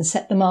pieces and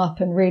set them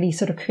up and really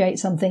sort of create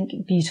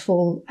something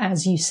beautiful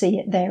as you see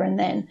it there and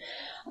then.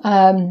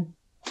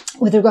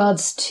 With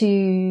regards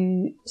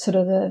to sort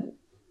of the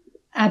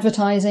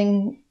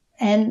advertising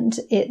end,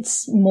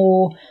 it's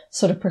more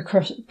sort of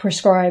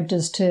prescribed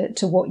as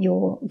to what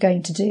you're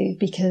going to do,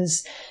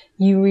 because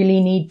you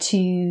really need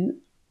to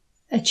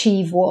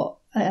achieve what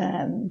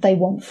they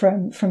want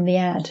from the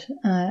ad.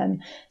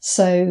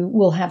 So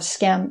we'll have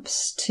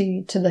scamps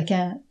to look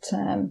at.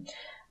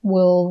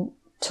 We'll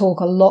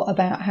talk a lot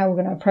about how we're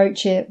going to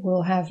approach it.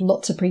 We'll have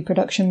lots of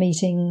pre-production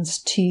meetings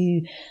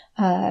to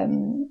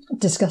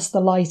discuss the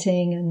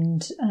lighting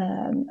and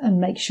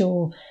make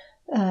sure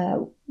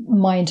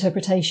my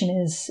interpretation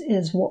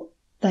is what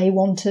they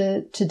want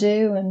to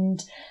do.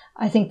 And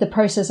I think the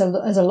process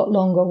is a lot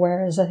longer,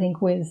 whereas I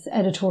think with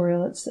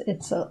editorial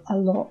it's a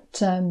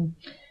lot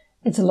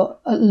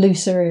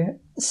looser.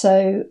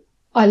 So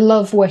I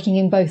love working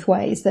in both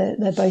ways.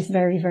 They're both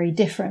very, very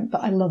different,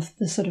 but I love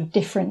the sort of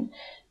different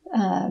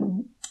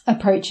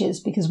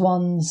approaches, because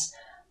one's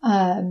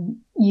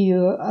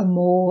you are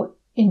more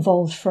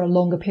involved for a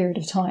longer period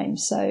of time.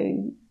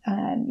 So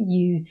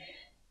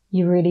you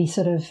really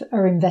sort of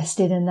are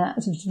invested in that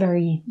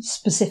very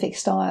specific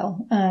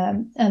style.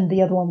 And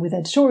the other one with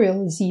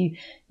editorial is you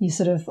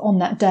sort of on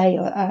that day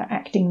are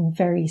acting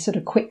very sort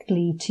of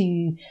quickly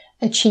to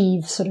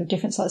achieve sort of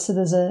different sides. So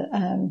there's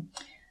a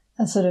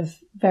sort of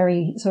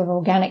very sort of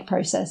organic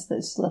process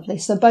that's lovely.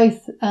 So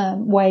both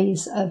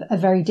ways are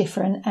very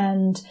different.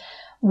 And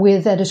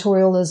with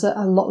editorial, there's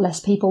a lot less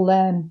people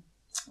there.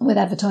 With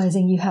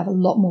advertising, you have a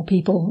lot more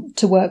people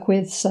to work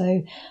with.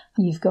 So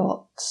you've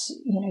got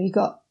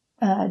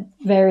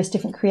various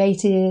different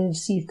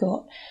creatives, you've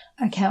got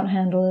account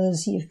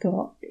handlers,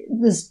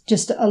 there's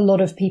just a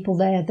lot of people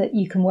there that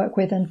you can work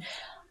with. And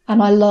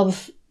I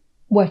love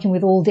working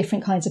with all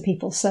different kinds of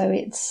people. So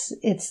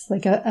it's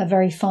like a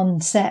very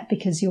fun set,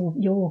 because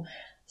you're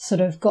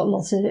sort of got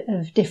lots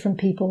of different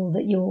people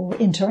that you're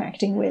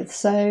interacting with.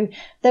 So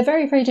they're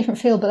very, very different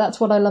field, but that's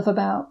what I love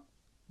about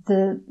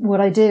what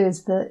I do,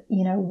 is that,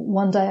 you know,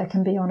 one day I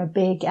can be on a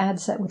big ad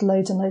set with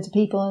loads and loads of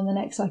people, and the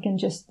next there can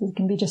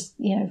be just,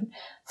 you know,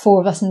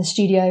 4 of us in the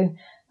studio,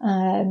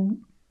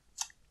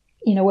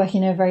 you know,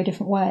 working in a very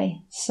different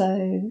way.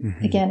 So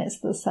again, it's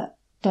that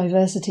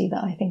diversity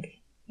that I think,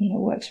 you know,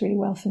 works really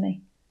well for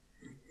me.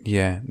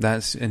 Yeah,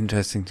 that's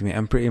interesting to me.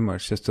 I'm pretty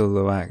much just a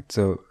low act,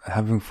 so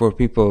having 4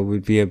 people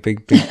would be a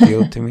big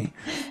deal to me.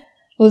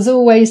 Well, there's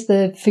always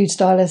the food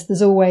stylist,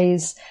 there's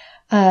always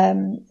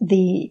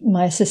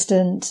my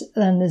assistant,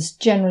 and there's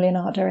generally an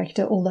art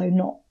director, although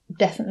not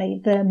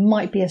definitely. There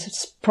might be a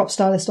prop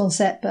stylist on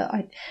set, but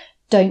I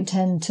don't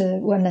tend to,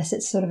 unless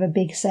it's sort of a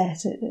big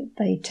set,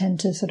 they tend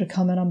to sort of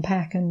come and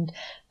unpack and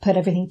put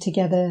everything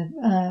together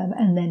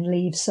and then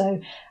leave.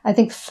 So I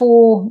think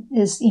 4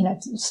 is, you know,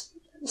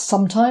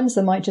 sometimes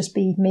there might just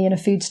be me and a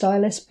food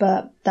stylist,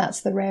 but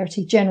that's the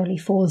rarity. Generally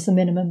 4 is the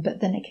minimum, but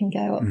then it can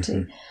go up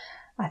to,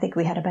 I think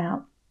we had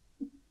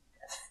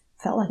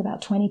felt like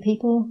about 20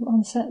 people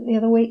on set the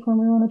other week when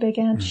we were on a big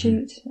ad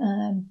shoot.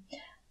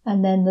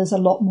 And then there's a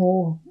lot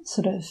more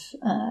sort of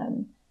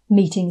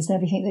meetings and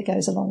everything that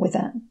goes along with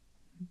that.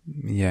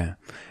 Yeah.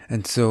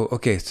 And so,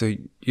 okay, so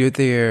you're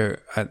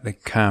there at the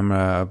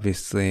camera,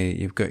 obviously.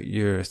 You've got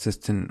your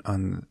assistant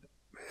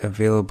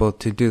available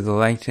to do the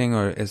lighting,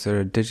 or is there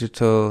a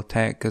digital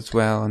tech as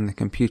well on the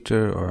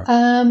computer? Or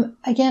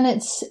again,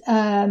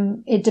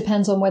 it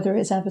depends on whether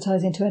it's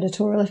advertising to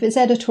editorial. If it's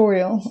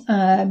editorial,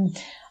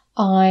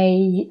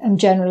 I am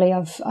generally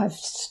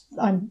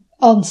I'm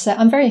on set.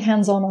 I'm very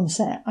hands-on on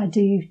set. I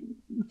do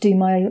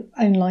my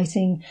own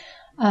lighting.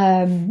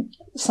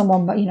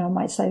 Someone, you know,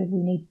 might say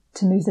we need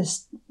to move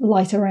this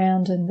light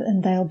around,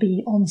 and they'll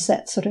be on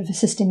set sort of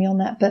assisting me on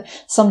that. But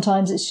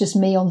sometimes it's just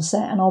me on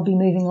set, and I'll be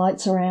moving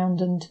lights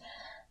around, and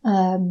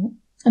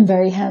I'm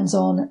very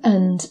hands-on.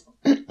 And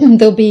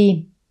there'll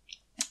be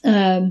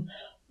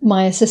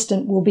my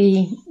assistant will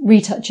be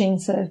retouching,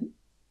 so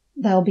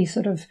they'll be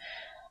sort of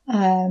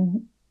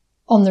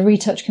on the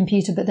retouch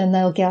computer, but then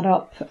they'll get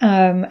up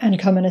and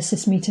come and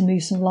assist me to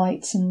move some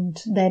lights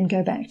and then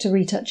go back to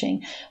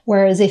retouching.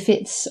 Whereas if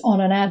it's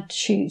on an ad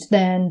shoot,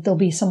 then there'll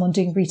be someone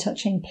doing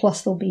retouching,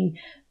 plus there'll be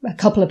a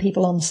couple of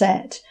people on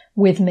set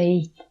with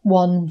me,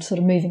 one sort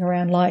of moving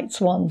around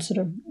lights, one sort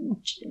of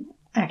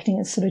acting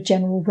as sort of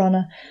general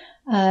runner.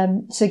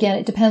 So again,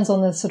 it depends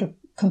on the sort of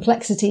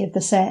complexity of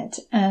the set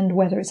and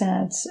whether it's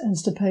ads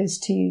as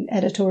opposed to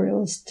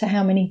editorials, to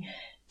how many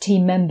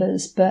team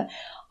members. But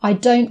I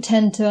don't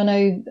tend to, I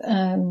know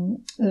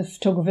the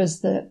photographers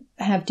that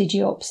have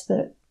DigiOps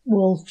that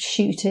will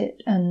shoot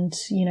it, and,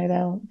 you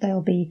know,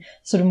 they'll be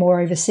sort of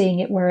more overseeing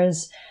it,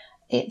 whereas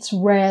it's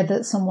rare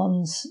that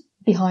someone's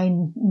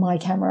behind my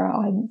camera.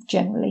 I'm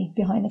generally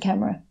behind the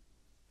camera.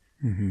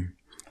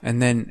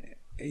 And then,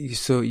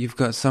 so you've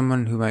got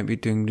someone who might be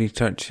doing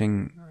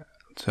retouching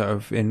sort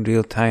of in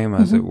real time,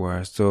 as it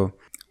were. So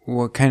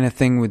what kind of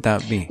thing would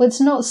that be? Well, it's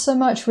not so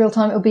much real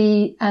time. It'll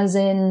be as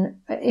in,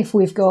 if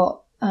we've got,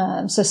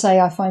 so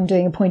say if I'm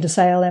doing a point of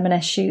sale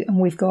M&S shoot and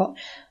we've got,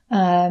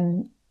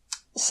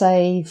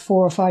 say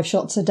 4 or 5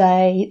 shots a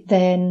day,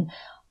 then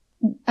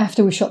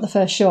after we've shot the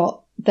first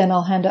shot, then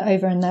I'll hand it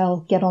over and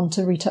they'll get on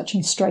to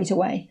retouching straight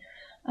away.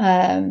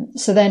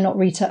 So they're not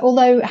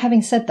although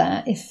having said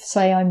that, if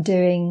say I'm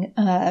doing,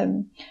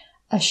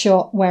 a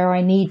shot where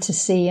I need to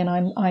see, and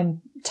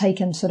I'm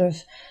taken sort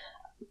of,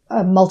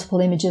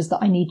 multiple images that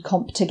I need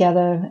comped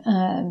together,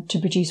 to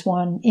produce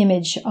one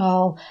image,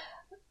 I'll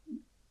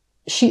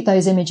shoot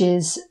those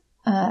images,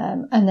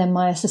 and then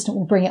my assistant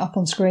will bring it up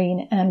on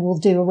screen and we'll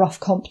do a rough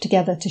comp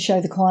together to show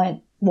the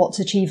client what's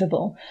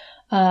achievable.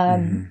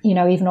 You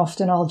know, even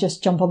often I'll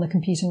just jump on the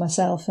computer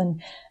myself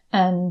and,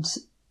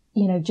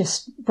 you know,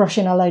 just brush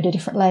in a load of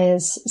different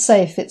layers.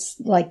 Say if it's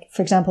like,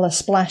 for example, a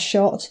splash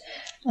shot,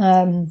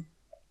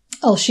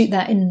 I'll shoot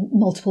that in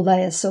multiple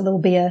layers. So there'll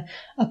be a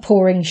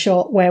pouring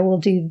shot where we'll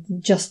do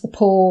just the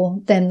pour.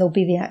 Then there'll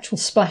be the actual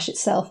splash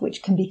itself,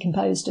 which can be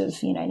composed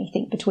of, you know,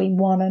 anything between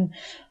 1 and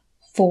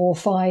 4,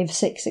 5,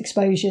 6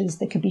 exposures.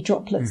 There could be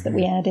droplets that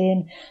we add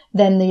in.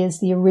 Then there's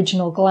the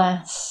original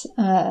glass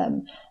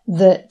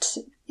that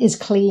is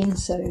clean,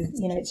 so,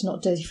 you know, it's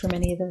not dirty from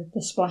any of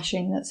the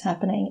splashing that's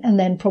happening. And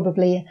then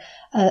probably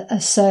a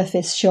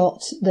surface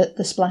shot that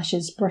the splash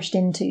is brushed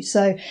into.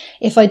 So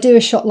if I do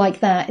a shot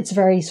like that, it's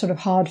very sort of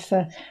hard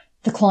for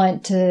the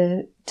client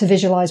to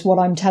visualize what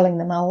I'm telling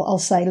them. I'll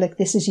say, look,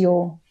 this is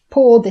your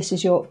pour, this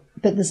is your,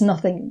 but there's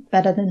nothing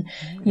better than,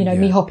 you know,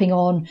 me hopping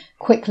on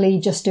quickly,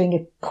 just doing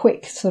a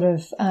quick sort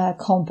of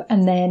comp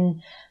and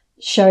then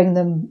showing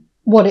them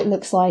what it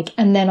looks like.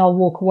 And then I'll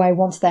walk away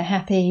once they're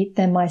happy.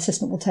 Then my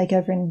assistant will take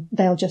over and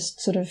they'll just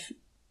sort of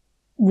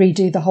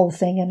redo the whole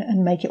thing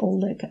and make it all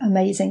look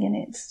amazing in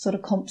its sort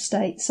of comp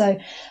state. So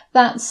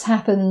that's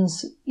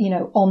happens,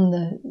 on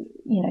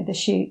the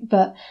shoot,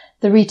 but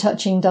the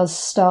retouching does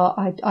start.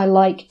 I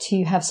like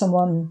to have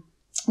someone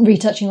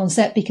retouching on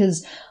set,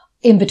 because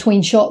in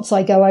between shots,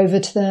 I go over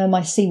to them,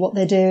 I see what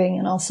they're doing,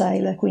 and I'll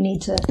say, look, we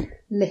need to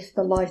lift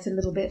the light a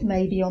little bit,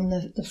 maybe on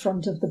the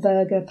front of the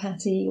burger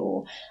patty,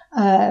 or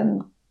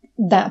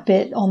that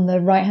bit on the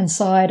right-hand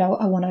side.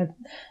 I want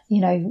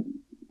to,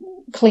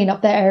 clean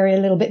up that area a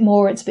little bit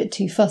more. It's a bit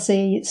too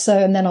fussy. So,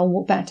 and then I'll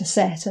walk back to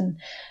set, and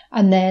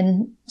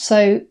then,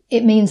 so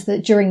it means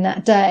that during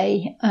that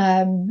day,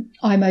 I'm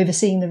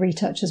overseeing the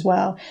retouch as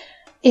well.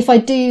 If I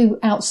do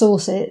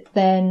outsource it,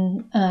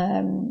 then,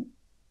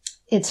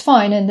 it's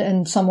fine,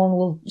 and someone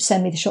will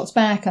send me the shots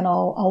back, and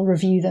I'll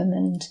review them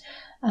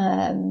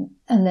and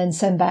then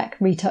send back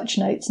retouch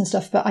notes and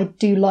stuff. But I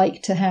do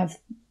like to have,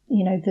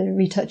 the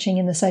retouching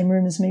in the same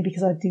room as me,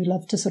 because I do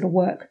love to sort of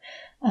work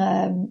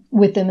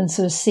with them and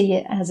sort of see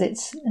it as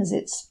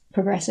it's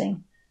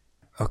progressing.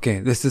 Okay,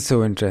 this is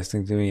so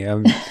interesting to me.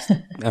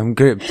 I'm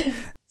gripped.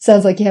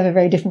 Sounds like you have a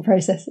very different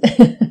process.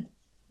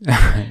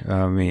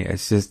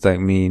 It's just like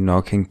me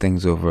knocking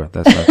things over.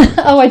 That's what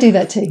oh, I do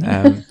that too.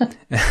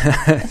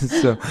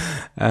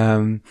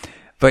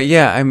 But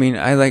yeah, I mean,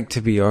 I like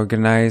to be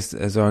organized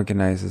as I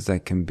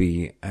can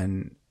be,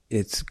 and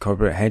it's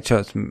corporate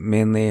headshots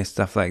mainly,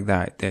 stuff like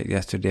that.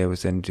 Yesterday I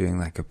was in doing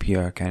like a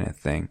PR kind of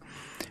thing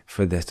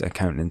for this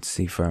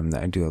accountancy firm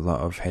that I do a lot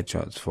of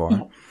headshots for.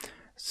 Yeah.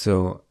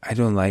 So I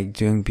don't like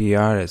doing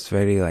PR. It's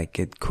very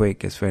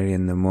quick. It's very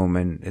in the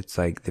moment. It's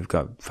like they've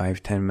got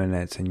 5-10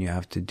 minutes and you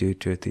have to do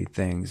 2 or 3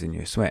 things, and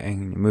you're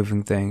sweating and you're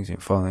moving things, and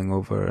you're falling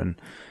over and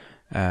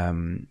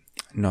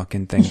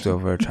knocking things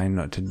over, trying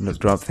not to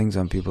drop things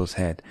on people's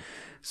head.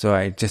 So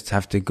I just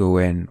have to go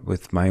in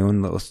with my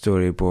own little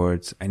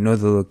storyboards. I know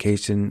the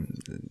location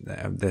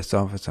of this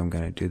office. I'm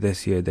going to do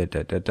this here,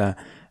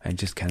 and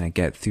just kind of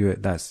get through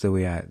it. That's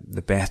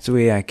the best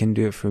way I can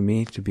do it for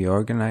me, to be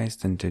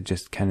organized and to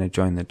just kind of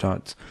join the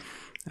dots.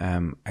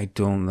 I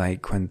don't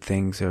like when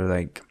things are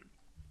like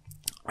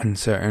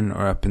uncertain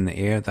or up in the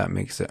air. That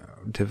makes it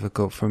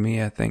difficult for me.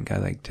 I think I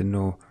like to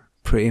know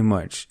pretty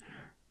much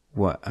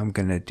what I'm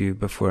going to do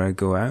before I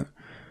go out.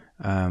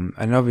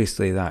 And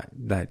obviously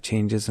that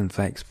changes and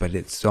flex, but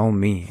it's all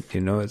me,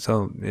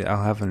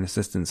 I'll have an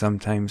assistant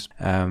sometimes.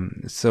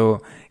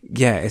 So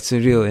yeah, it's a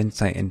real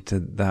insight into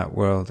that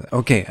world.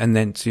 Okay. And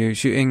then, so you're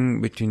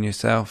shooting between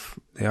yourself,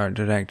 the art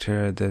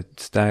director, the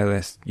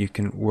stylist, you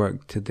can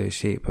work to the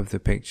shape of the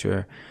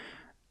picture.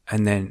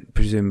 And then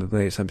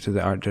presumably it's up to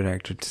the art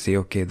director to say,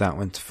 okay, that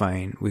one's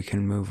fine. We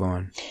can move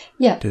on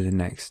to the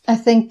next. I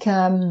think,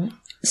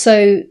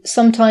 so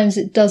sometimes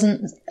it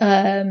doesn't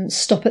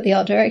stop at the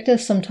art director.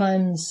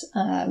 Sometimes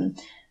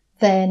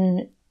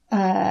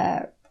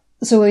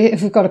so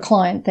if we've got a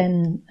client,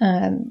 then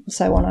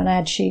so on an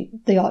ad shoot,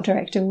 the art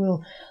director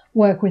will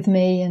work with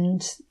me,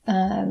 and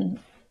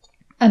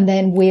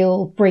then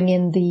we'll bring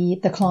in the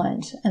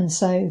client. And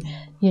so,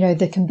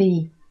 there can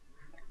be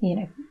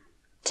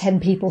 10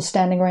 people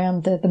standing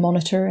around the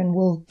monitor, and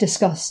we'll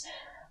discuss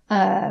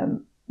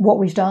what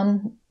we've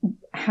done,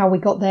 how we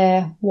got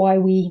there, why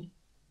we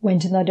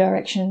went in the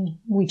direction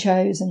we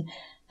chose, and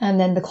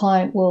then the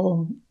client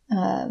will,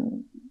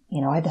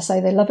 either say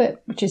they love it,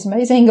 which is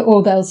amazing,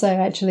 or they'll say,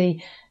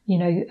 actually,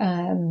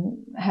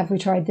 have we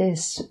tried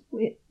this?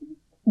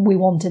 We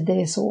wanted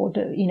this, or,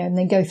 and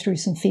then go through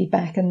some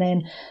feedback, and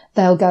then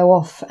they'll go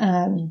off,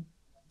 and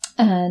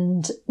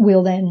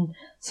we'll then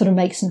sort of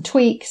make some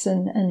tweaks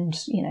and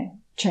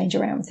change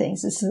around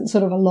things. It's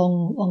sort of a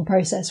long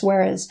process.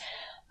 Whereas,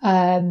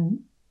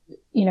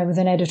 with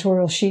an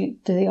editorial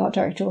shoot, the art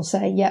director will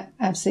say, yeah,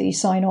 absolutely,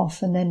 sign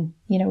off, and then,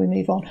 we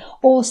move on.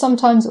 Or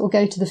sometimes it will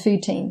go to the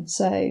food team.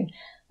 So,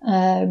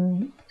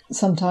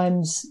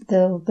 sometimes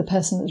the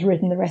person that's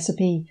written the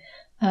recipe,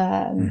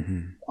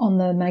 on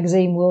the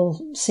magazine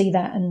will see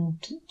that and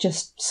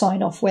just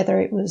sign off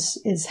whether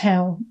is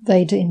how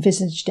they'd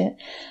envisaged it.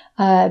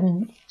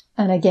 And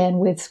again,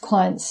 with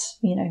clients,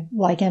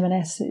 like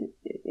M&S,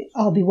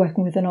 I'll be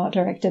working with an art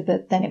director,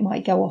 but then it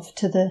might go off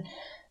to the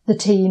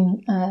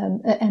team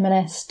at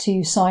M&S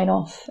to sign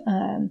off.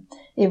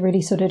 It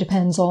really sort of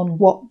depends on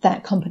what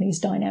that company's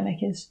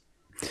dynamic is.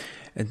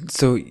 And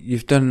so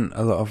you've done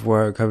a lot of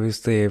work,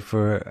 obviously,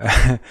 for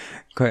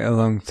quite a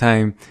long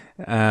time.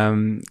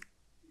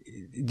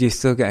 Do you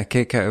still get a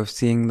kick out of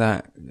seeing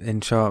that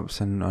in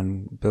shops and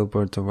on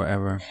billboards or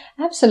whatever?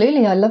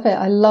 Absolutely. I love it.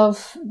 I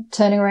love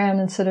turning around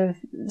and sort of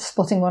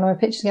spotting one of my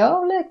pictures and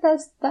go, oh, look,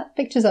 that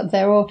picture's up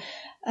there. Or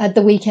at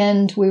the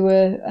weekend, we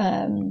were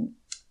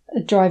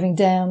driving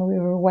down. We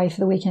were away for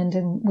the weekend,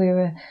 and we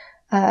were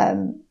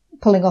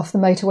pulling off the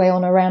motorway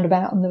on a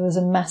roundabout, and there was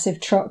a massive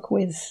truck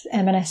with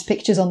M&S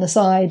pictures on the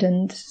side,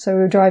 and so we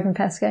were driving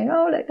past going,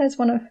 oh, look, there's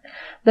one of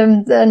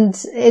them. And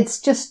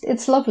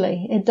it's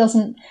lovely. It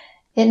doesn't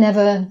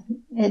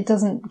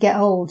get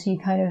old.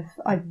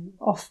 I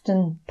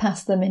often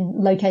pass them in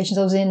locations.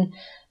 I was in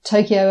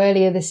Tokyo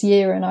earlier this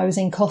year, and I was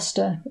in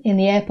Costa in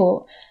the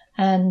airport,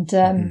 and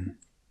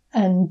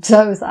And so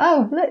I was like,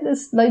 oh, look,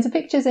 there's loads of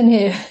pictures in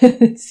here.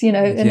 It's, you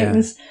know, and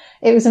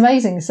it was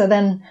amazing. So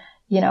then,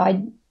 you know,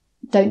 I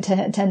don't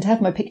tend to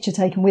have my picture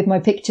taken with my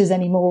pictures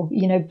anymore,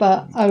 you know,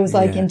 but I was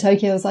like in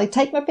Tokyo, I was like,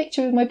 take my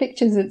picture with my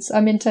pictures.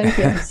 I'm in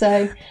Tokyo.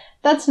 So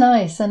that's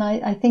nice. And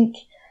I think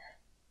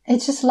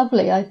it's just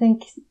lovely. I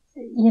think,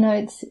 you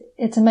know,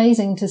 it's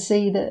amazing to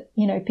see that,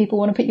 you know, people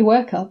want to put your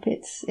work up.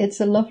 It's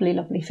a lovely,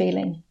 lovely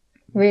feeling.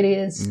 It really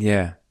is.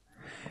 Yeah.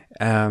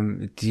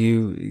 Do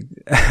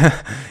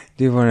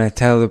you want to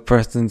tell the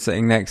person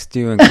sitting next to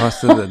you in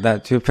Costa that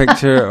that's your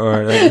picture,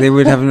 or like, they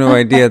would have no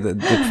idea that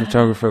the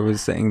photographer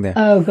was sitting there?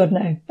 Oh God,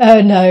 no. Oh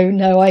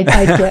no. I'd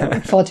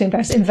get far too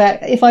embarrassed. In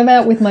fact, if I'm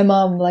out with my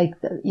mum, like,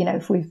 you know,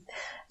 if we've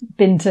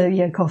been to,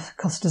 you know,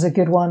 Costa's a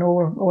good one,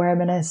 or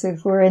M&S,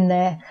 if we're in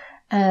there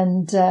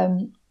and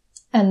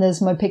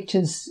there's my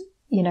pictures,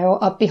 you know,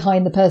 up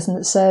behind the person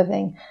that's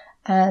serving.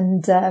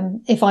 And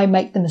if I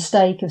make the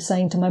mistake of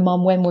saying to my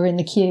mum when we're in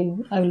the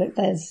queue, oh, look,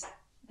 there's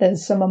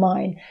some of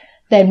mine,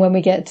 then when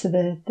we get to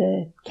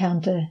the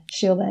counter,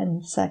 she'll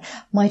then say,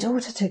 my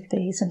daughter took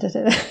these, and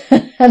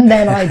and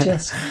then I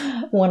just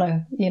want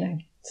to, you know,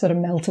 sort of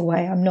melt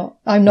away. I'm not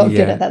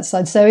good at that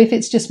side. So if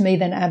it's just me,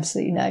 then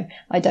absolutely no,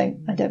 I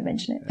don't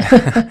mention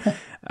it.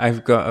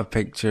 I've got a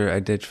picture I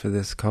did for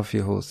this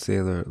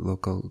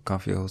local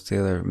coffee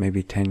wholesaler,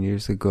 maybe 10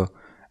 years ago.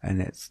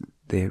 And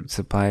they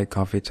supply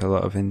coffee to a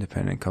lot of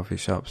independent coffee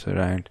shops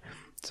around.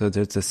 So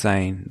there's a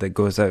sign that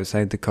goes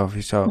outside the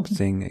coffee shop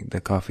saying the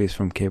coffee is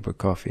from Caber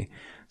Coffee.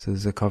 So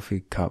there's a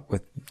coffee cup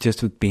with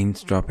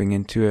beans dropping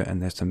into it,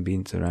 and there's some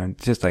beans around,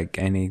 just like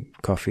any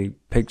coffee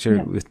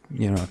picture with,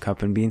 you know, a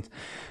cup and beans.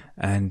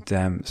 And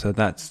so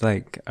that's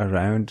like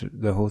around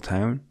the whole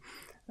town.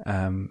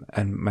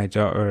 And my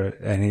daughter,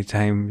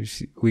 anytime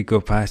we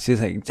go past,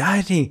 she's like,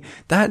 Daddy,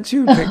 that's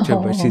your picture,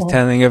 but she's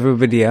telling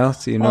everybody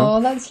else, you know.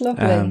 Oh, that's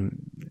lovely.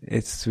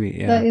 It's sweet,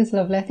 yeah. That is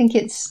lovely. I think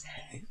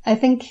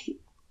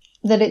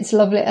that it's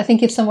lovely. I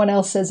think if someone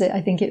else says it,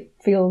 I think it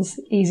feels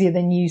easier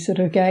than you sort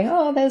of going,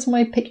 oh, there's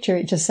my picture.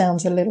 It just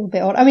sounds a little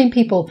bit odd. I mean,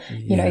 people,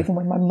 you know, even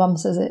when my mum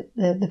says it,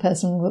 the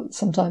person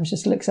sometimes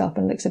just looks up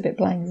and looks a bit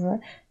blank. It's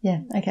like, yeah,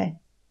 okay,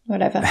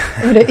 whatever.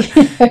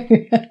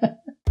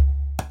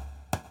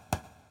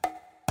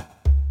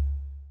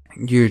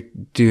 You're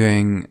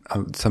doing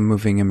some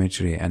moving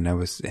imagery, and I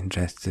was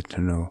interested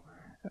to know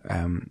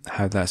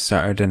how that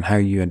started and how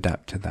you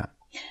adapt to that.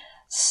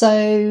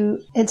 So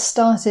it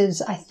started,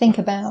 I think,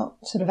 about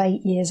sort of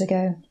 8 years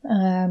ago,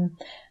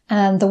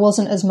 and there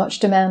wasn't as much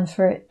demand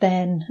for it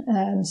then,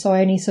 so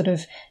I only sort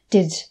of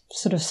did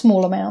sort of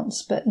small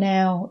amounts, but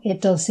now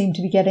it does seem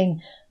to be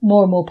getting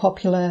more and more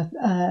popular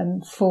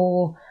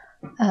for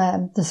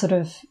the sort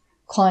of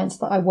clients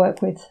that I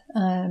work with.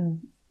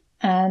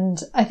 And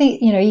I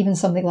think, you know, even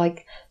something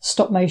like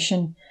stop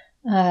motion,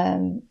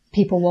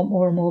 people want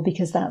more and more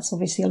because that's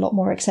obviously a lot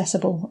more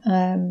accessible.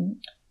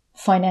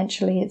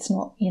 Financially, it's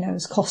not, you know,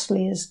 as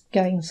costly as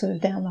going sort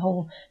of down the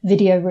whole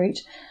video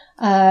route.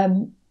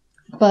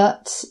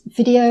 But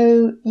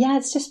video, yeah,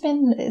 it's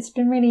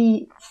been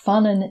really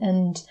fun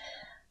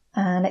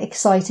and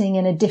exciting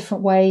in a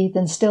different way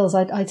than stills.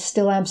 I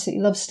still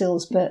absolutely love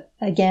stills, but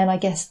again, I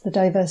guess the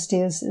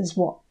diversity is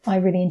what I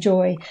really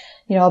enjoy.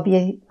 You know, I'll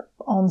be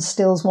on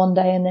stills one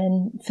day and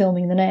then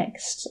filming the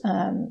next.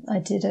 I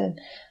did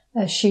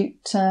a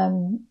shoot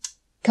a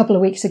couple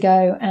of weeks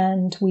ago,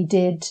 and we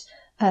did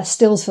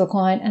stills for a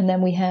client, and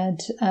then we had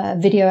a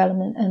video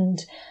element,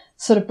 and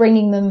sort of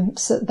bringing them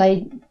so that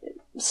they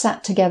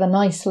sat together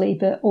nicely,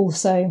 but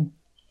also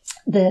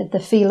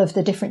the feel of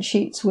the different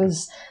shoots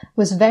was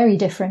very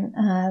different.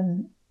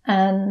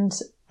 And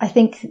I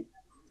think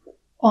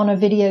on a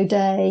video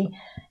day,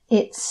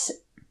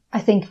 I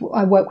think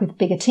I work with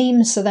bigger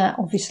teams, so that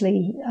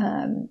obviously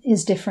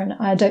is different.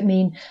 I don't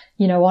mean,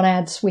 you know, on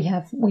ads we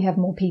have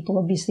more people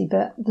obviously,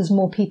 but there's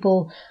more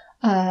people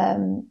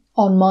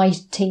on my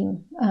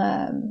team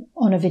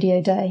on a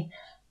video day,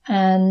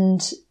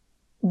 and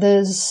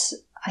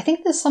I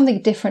think there's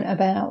something different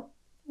about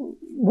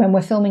when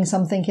we're filming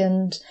something,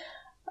 and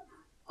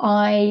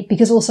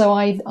because also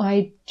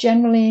I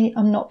generally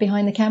I'm not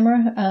behind the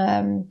camera.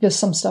 There's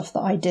some stuff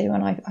that I do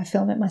and I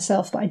film it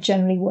myself, but I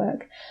generally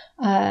work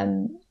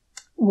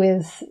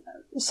with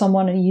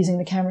someone using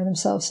the camera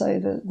themselves. So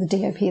the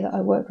DOP that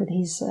I work with,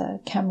 he's a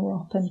camera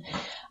op, and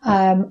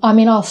I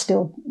mean, I'll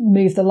still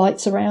move the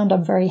lights around.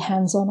 I'm very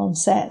hands-on on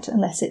set,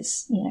 unless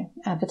it's, you know,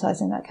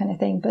 advertising, that kind of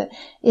thing. But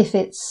if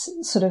it's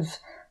sort of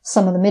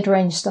some of the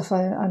mid-range stuff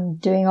I'm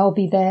doing, I'll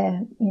be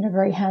there, you know,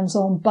 very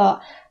hands-on,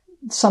 but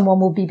someone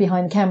will be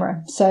behind the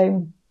camera.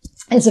 So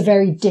it's a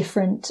very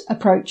different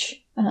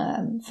approach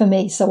for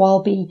me. So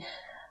I'll be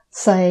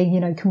saying, you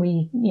know, can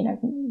we, you know,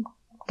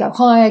 go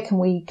higher? Can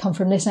we come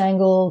from this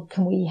angle?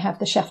 Can we have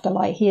the shaft of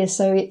light here?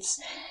 So it's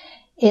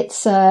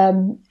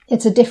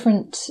a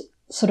different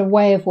sort of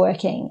way of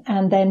working.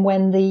 And then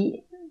when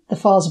the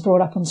files are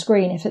brought up on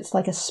screen, if it's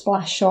like a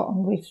splash shot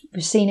and we've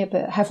seen it,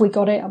 but have we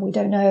got it? And we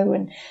don't know.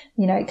 And,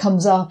 you know, it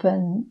comes up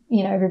and,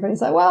 you know,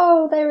 everybody's like,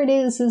 wow, there it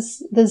is.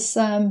 There's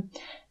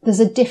there's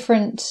a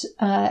different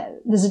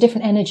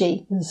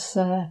energy. There's,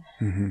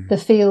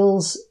 the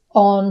feels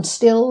on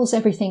stills,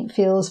 everything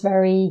feels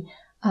very,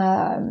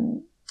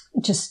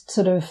 just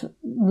sort of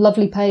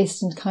lovely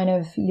paced and kind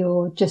of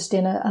you're just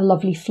in a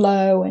lovely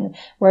flow, and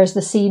whereas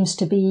there seems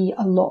to be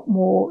a lot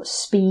more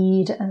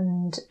speed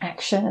and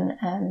action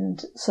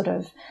and sort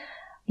of,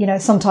 you know,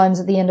 sometimes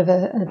at the end of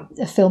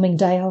a filming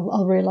day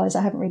I'll realise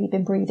I haven't really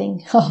been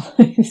breathing.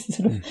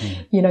 sort of,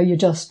 you know, you're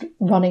just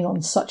running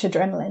on such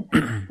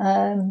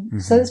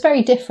adrenaline. So it's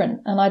very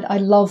different, and I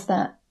love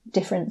that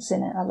difference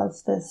in it. I love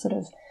the sort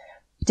of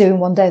doing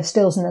one day of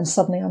stills and then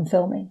suddenly I'm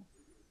filming.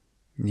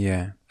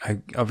 Yeah,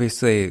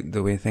 obviously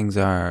the way things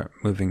are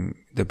moving,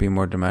 there'll be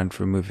more demand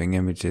for moving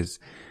images.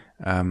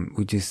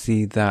 Would you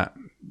see that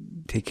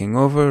taking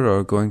over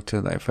or going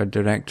to like a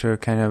director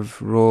kind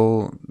of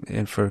role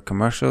in for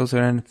commercials or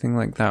anything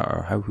like that?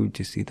 Or how would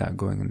you see that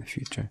going in the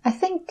future? I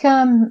think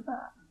I'm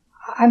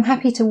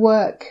happy to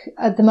work.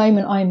 At the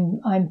moment,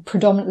 I'm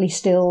predominantly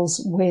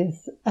stills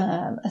with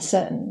a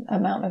certain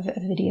amount of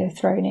video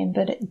thrown in,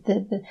 but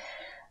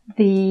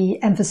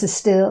the emphasis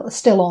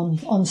still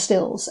on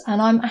stills,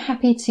 and I'm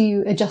happy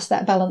to adjust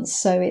that balance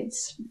so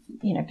it's,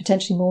 you know,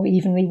 potentially more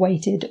evenly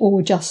weighted,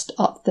 or just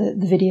up the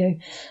video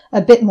a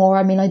bit more.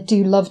 I mean, I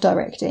do love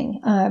directing,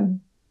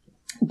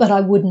 but I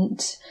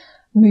wouldn't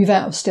move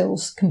out of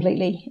stills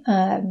completely.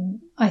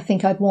 I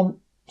think I'd want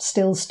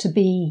stills to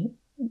be,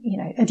 you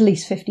know, at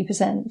least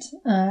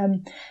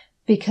 50%,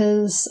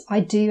 because I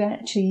do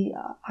actually,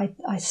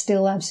 I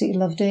still absolutely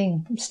love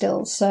doing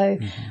stills. So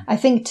I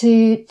think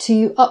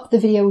to up the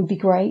video would be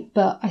great,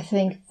 but I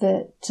think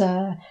that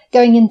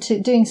going into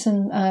doing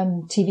some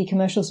TV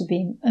commercials would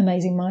be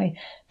amazing. My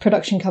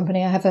production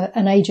company, I have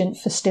an agent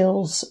for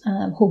stills,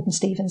 Horton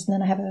Stevens, and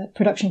then I have a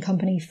production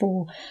company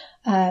for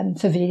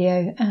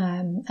video,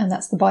 and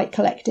that's the Bite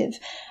Collective.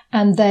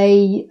 And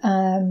they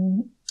are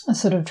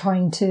sort of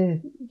trying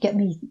to get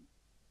me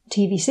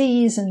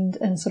TVCs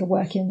and sort of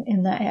work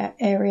in that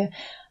area.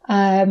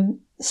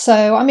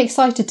 So I'm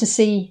excited to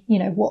see, you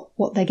know,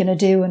 what they're going to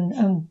do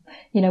and,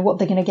 you know, what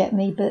they're going to get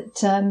me.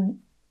 But,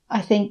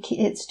 I think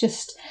it's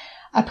just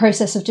a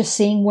process of just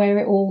seeing where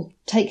it all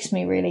takes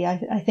me, really.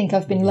 I think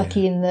I've been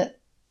lucky in that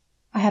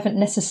I haven't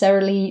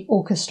necessarily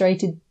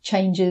orchestrated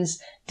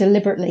changes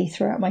deliberately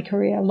throughout my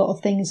career. A lot of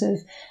things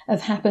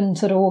have happened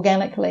sort of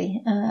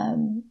organically.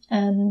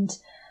 And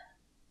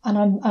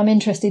I'm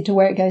interested to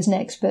where it goes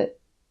next, but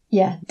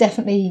yeah,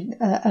 definitely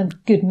a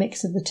good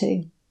mix of the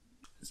two.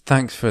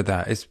 Thanks for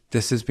that.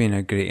 This has been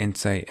a great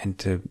insight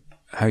into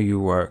how you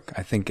work.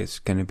 I think it's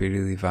going to be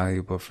really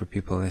valuable for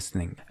people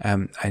listening.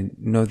 I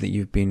know that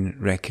you've been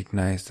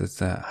recognised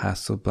as a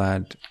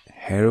Hasselblad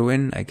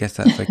heroine. I guess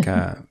that's like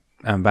a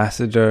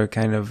ambassador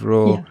kind of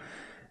role. Yeah.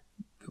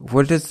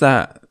 What does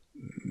that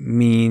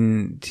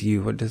mean to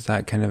you? What does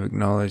that kind of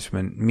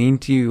acknowledgement mean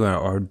to you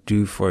or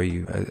do for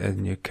you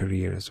in your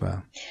career as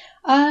well?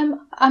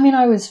 I mean,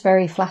 I was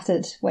very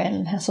flattered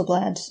when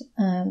Hasselblad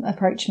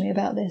approached me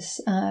about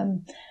this,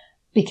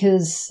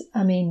 because,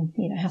 I mean,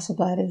 you know,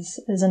 Hasselblad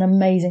is an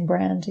amazing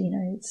brand. You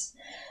know, it's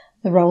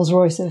the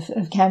Rolls-Royce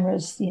of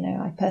cameras, you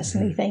know, I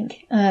personally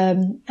think.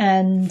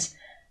 And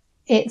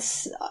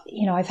it's,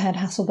 you know, I've had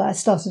Hasselblad. I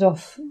started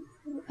off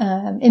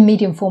in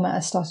medium format. I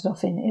started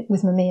off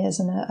with Mamiya's,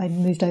 and I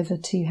moved over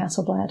to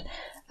Hasselblad.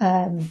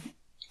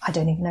 I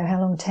don't even know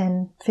how long,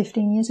 10,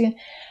 15 years ago.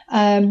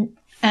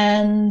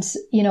 And,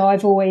 you know,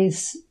 I've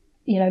always,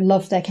 you know,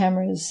 loved their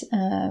cameras,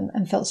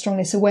 and felt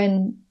strongly. So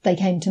when they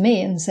came to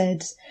me and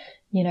said,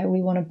 you know,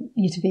 we want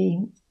you to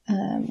be,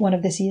 one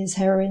of this year's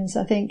heroines,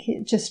 I think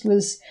it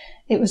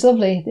was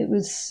lovely. It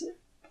was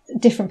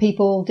different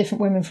people,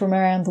 different women from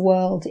around the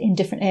world in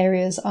different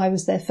areas. I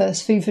was their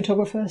first food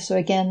photographer. So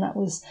again, that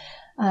was,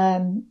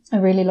 a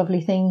really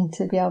lovely thing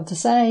to be able to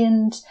say.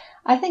 And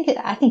I think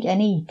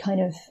any kind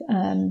of,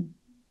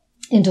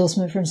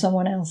 endorsement from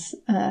someone else,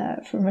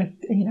 from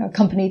a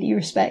company that you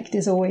respect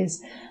is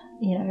always,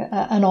 you know,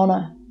 an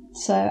honour.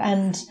 So,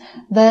 and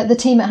the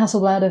team at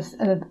Hasselblad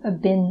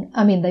have been,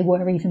 I mean, they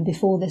were even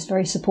before this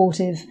very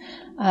supportive.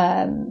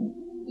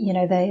 You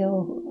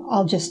know,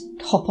 I'll just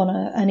hop on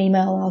an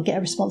email. I'll get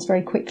a response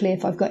very quickly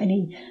if I've got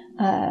any,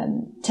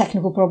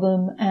 technical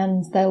problem.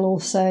 And they'll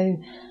also,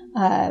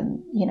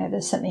 you know,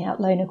 they've sent me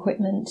out loan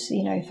equipment,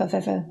 you know, if I've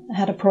ever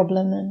had a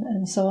problem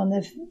and so on.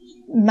 They're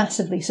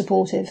massively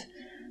supportive.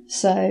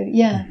 So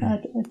yeah,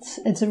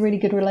 it's a really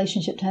good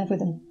relationship to have with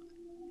them.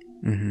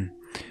 Mm-hmm.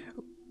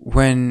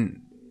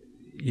 When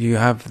you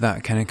have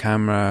that kind of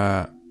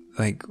camera,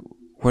 like,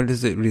 what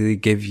does it really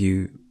give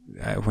you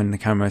when the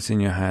camera's in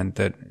your hand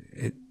that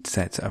it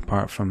sets it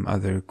apart from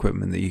other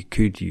equipment that you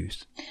could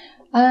use?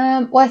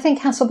 Well, I think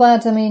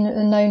Hasselblad, I mean,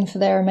 are known for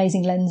their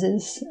amazing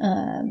lenses.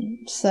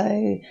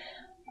 So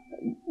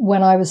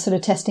when I was sort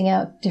of testing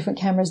out different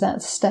cameras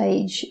that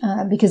stage,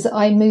 because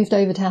I moved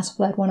over to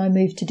Hasselblad when I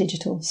moved to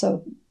digital.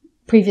 So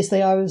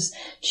previously I was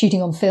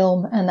shooting on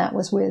film, and that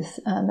was with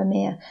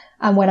Mamiya.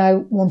 And when I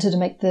wanted to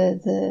make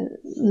the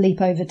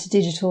leap over to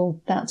digital,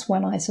 that's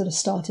when I sort of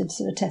started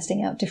sort of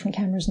testing out different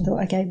cameras and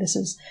thought, okay, this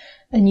is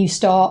a new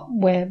start.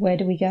 Where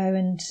do we go?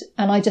 And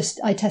I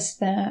tested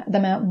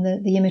them out,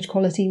 and the image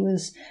quality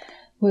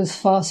was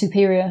far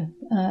superior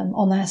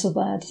on the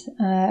Hasselblad.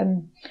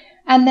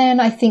 And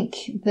then I think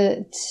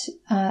that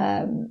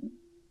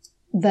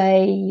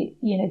they,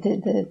 you know,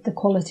 the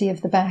quality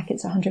of the back,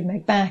 it's 100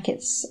 meg back.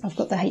 I've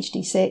got the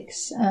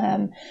HD6.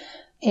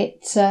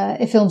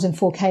 It films in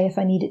 4K if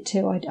I need it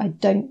to. I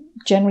don't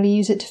generally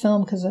use it to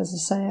film because, as I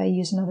say, I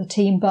use another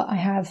team, but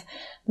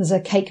there's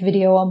a cake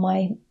video on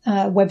my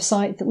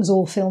website that was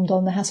all filmed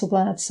on the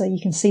Hasselblad, so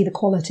you can see the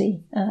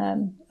quality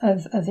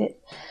of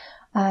it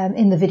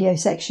in the video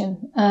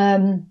section.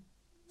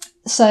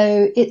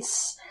 So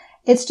it's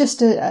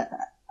just a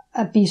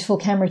beautiful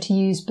camera to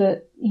use,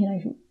 but you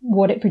know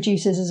what it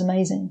produces is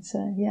amazing.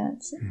 So yeah,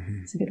 it's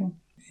a good one.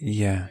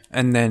 Yeah,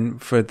 and then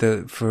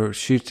for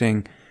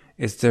shooting,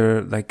 is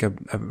there like a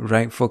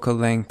right focal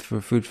length for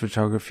food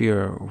photography,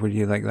 or would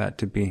you like that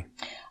to be?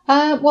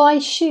 Well, I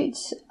shoot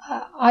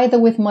either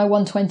with my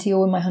 120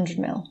 or with my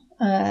 100mm.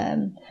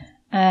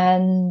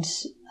 And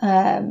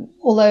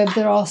although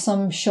there are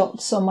some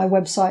shots on my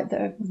website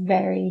that are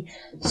very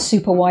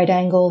super wide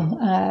angle,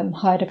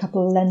 hired a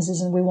couple of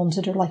lenses, and we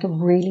wanted like a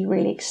really,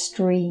 really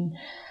extreme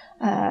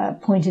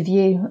point of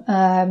view.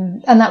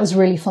 And that was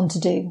really fun to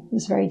do. It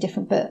was very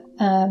different, but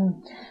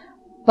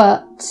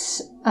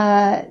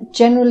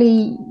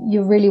generally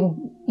you're really,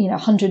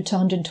 100 to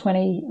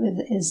 120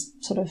 is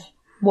sort of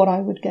what I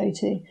would go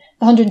to.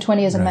 The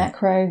 120 is a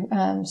macro,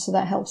 so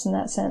that helps in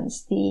that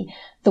sense. The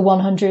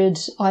 100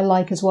 I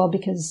like as well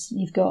because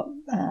you've got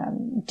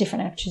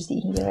different apertures that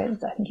you can do.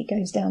 I think it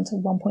goes down to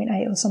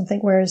 1.8 or something,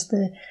 whereas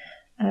it's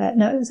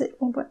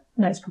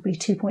probably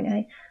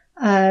 2.8.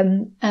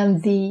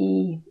 And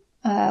the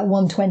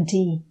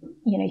 120,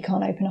 you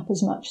can't open up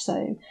as much.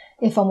 So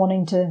if I'm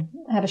wanting to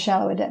have a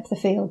shallower depth of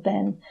field,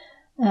 then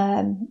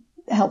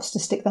it helps to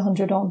stick the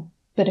 100 on.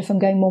 But if I'm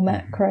going more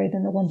macro,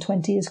 then the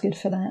 120 is good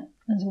for that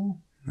as well.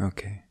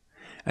 Okay.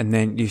 And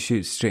then you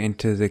shoot straight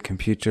into the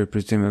computer,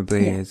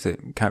 presumably. Yeah. Is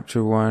it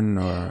Capture One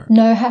or?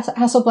 No,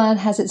 Hasselblad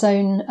has its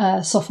own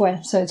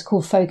software, so it's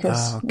called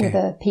Focus with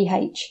a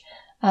PH.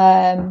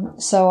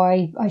 So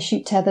I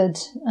shoot tethered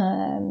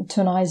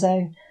to an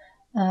ISO,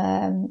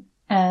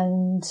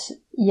 and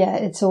yeah,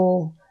 it's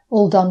all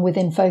done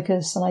within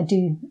Focus, and I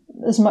do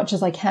as much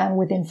as I can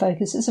within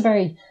Focus. It's a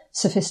very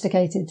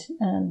sophisticated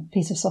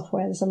piece of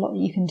software. There's a lot that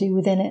you can do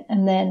within it,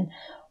 and then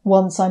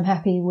once I'm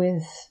happy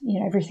with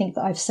everything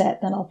that I've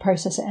set, then I'll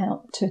process it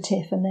out to a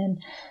TIFF, and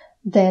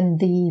then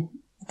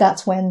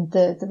that's when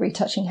the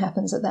retouching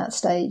happens at that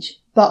stage.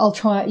 But I'll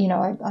try,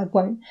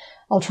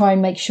 I'll try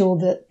and make sure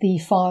that the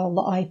file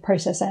that I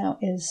process out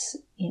is,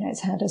 it's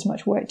had as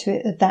much work to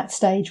it at that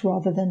stage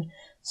rather than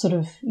sort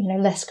of,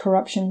 less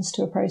corruptions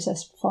to a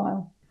processed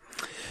file.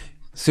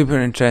 Super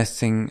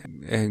interesting.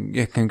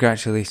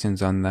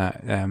 Congratulations on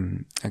that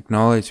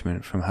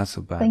acknowledgement from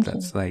Hasselblad. Thank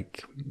That's you.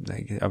 like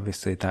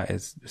obviously that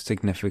is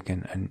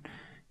significant, and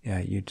yeah,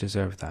 you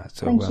deserve that.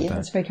 So Thank well you. done.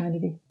 That's very kind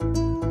of you.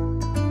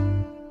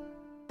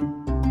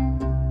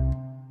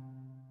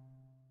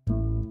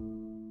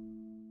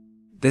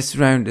 This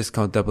round is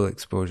called Double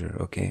Exposure.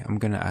 Okay, I'm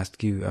going to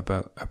ask you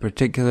about a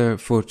particular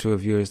photo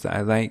of yours that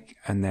I like,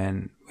 and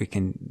then we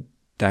can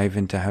dive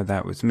into how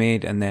that was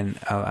made, and then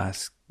I'll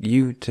ask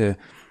you to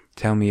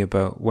tell me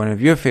about one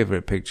of your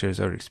favorite pictures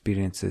or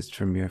experiences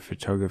from your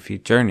photography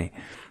journey.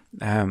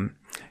 I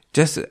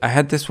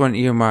had this one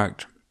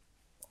earmarked.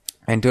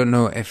 I don't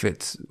know if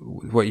it's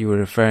what you were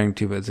referring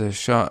to, but it's a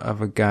shot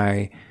of a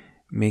guy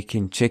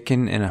making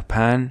chicken in a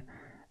pan,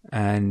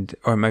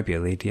 or it might be a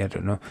lady, I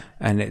don't know.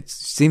 And it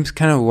seems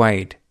kind of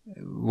wide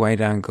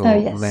angle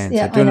lens.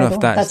 Yeah, I don't know if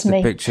that's the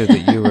me. picture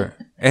that you were.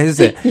 Is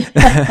it?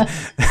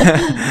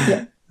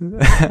 Yeah.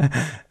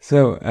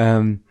 So,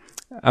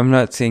 I'm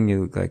not saying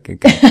you look like a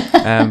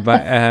guy,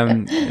 but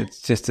it's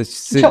just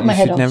chop my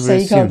head off so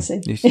you can't see.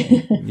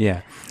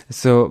 Yeah.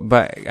 So,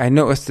 but I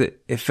noticed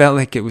that it felt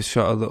like it was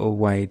shot a little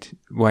wide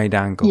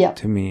angle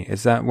to me.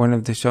 Is that one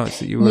of the shots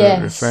that you were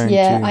referring to?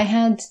 Yeah, I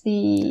had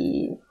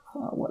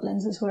what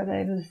lenses were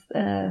they?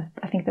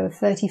 I think they were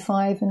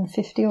 35 and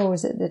 50, or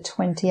was it the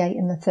 28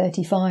 and the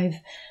 35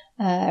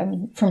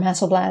 from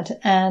Hasselblad?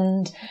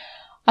 And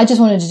I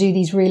just wanted to do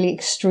these really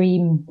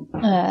extreme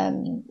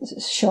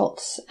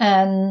shots.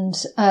 And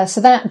so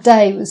that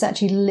day was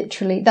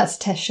actually that's a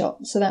test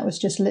shot. So that was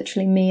just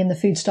literally me and the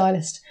food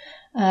stylist.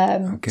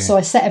 So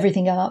I set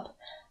everything up,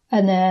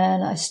 and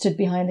then I stood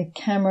behind the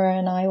camera,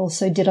 and I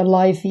also did a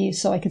live view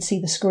so I could see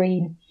the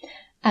screen.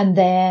 And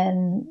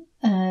then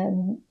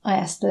I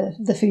asked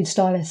the food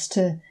stylist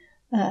to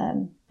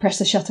press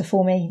the shutter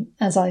for me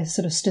as I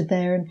sort of stood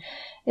there. And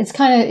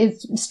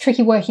it's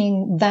tricky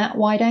working that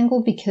wide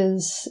angle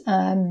because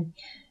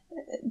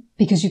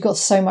you've got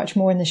so much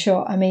more in the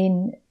shot. I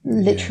mean,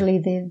 literally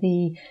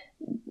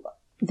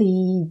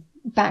the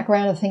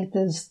background. I think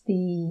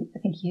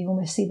you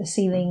almost see the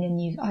ceiling,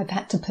 and I've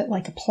had to put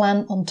like a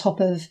plant on top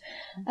of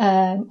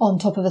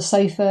a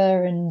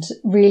sofa and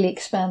really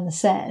expand the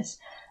set.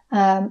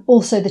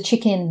 Also the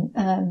chicken,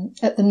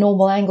 at the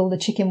normal angle the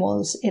chicken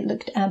it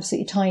looked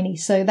absolutely tiny.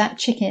 So that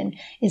chicken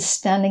is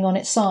standing on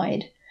its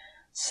side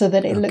so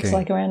that it looks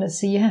like around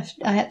us. So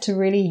I had to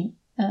really,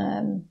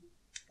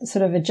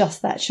 sort of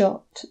adjust that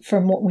shot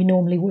from what we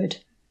normally would.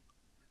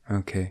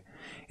 Okay.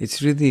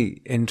 It's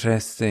really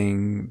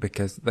interesting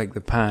because like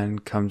the pan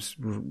comes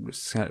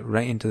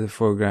right into the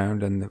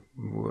foreground, and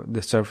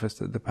the surface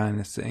that the pan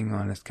is sitting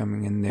on is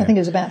coming in there. I think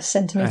it was about a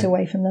centimetre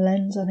away from the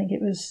lens. I think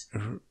it was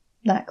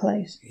that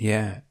close.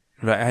 Yeah.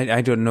 Right.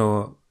 I don't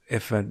know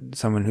if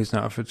someone who's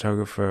not a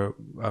photographer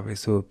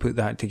obviously will put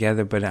that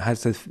together, but it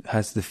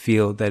has the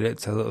feel that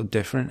it's a little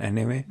different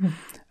anyway. Mm.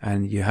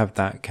 And you have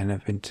that kind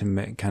of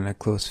intimate, kind of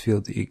close feel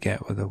that you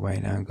get with a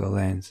wide angle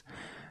lens.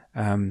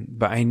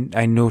 But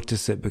I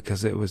noticed it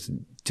because it was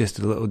just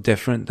a little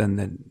different than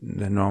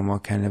the normal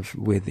kind of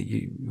way that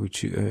you would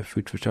shoot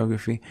food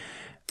photography.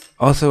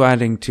 Also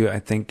adding to it, I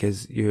think,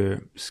 is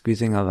you're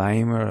squeezing a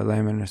lime or a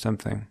lemon or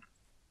something.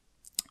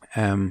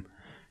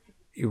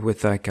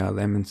 With like a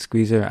lemon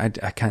squeezer,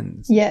 I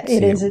can't see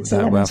it it's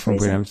that well from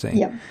where I'm sitting.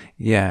 Yep.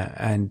 Yeah,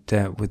 and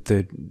with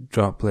the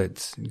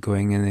droplets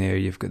going in there,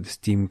 you've got the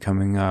steam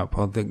coming up.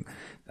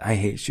 I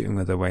hate shooting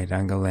with a wide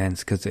angle lens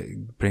because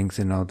it brings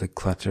in all the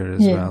clutter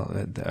as well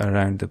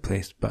around the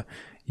place. But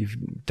you've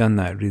done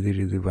that really,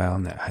 really well,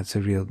 and it has a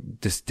real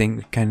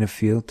distinct kind of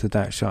feel to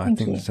that shot. I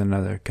think there's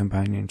another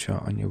companion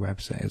shot on your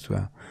website as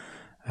well.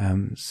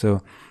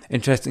 So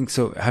interesting.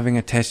 So having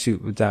a test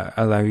shoot, would that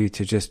allow you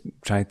to just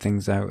try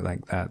things out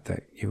like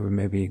that you were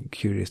maybe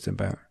curious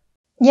about?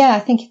 Yeah, I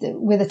think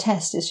that with a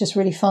test, it's just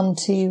really fun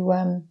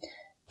to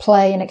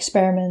play and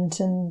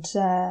experiment and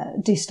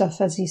do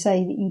stuff, as you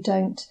say, that you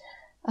don't,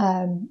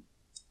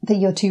 that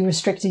you're too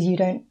restricted. You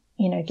don't,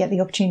 get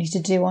the opportunity to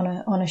do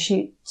on a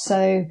shoot.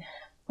 So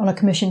on a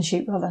commission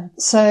shoot rather.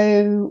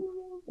 So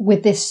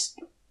with this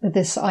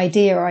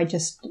idea, I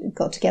just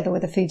got together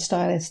with a food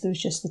stylist. There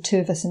was just the two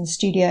of us in the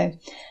studio,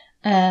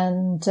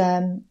 and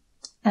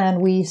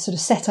we sort of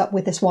set up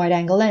with this wide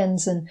angle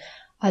lens. And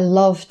I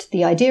loved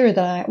the idea of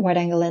the wide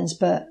angle lens,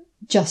 but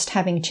just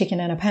having chicken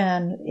in a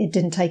pan, it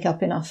didn't take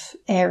up enough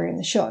area in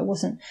the shot. It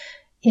wasn't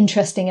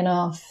interesting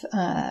enough.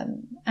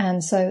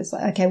 And so it's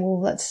like, okay,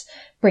 well, let's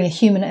bring a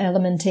human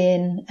element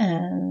in,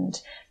 and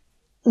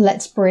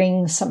let's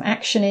bring some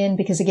action in,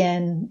 because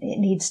again, it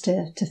needs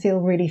to feel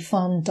really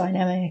fun,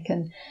 dynamic.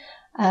 And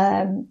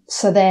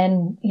so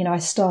then, I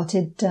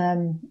started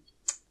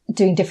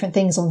doing different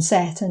things on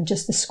set, and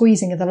just the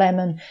squeezing of the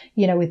lemon,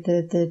 with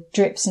the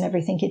drips and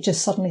everything, it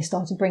just suddenly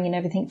started bringing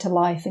everything to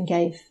life and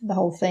gave the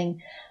whole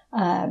thing,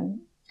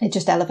 it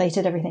just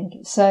elevated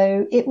everything.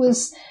 So it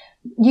was,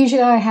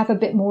 usually I have a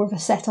bit more of a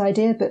set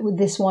idea, but with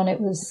this one,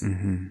 it was,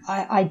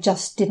 I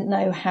just didn't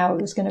know how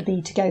it was going to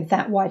be to go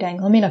that wide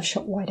angle. I mean, I've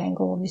shot wide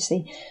angle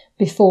obviously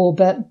before,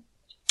 but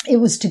it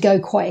was to go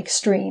quite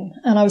extreme,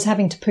 and I was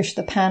having to push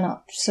the pan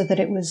up so that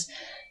it was,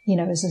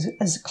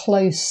 as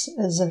close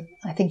as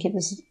I think it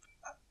was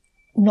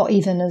not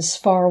even as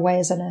far away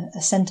as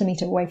a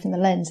centimetre away from the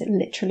lens. It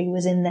literally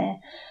was in there.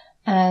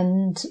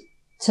 And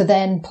to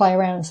then play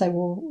around and say,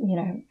 well,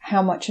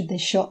 how much of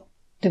this shot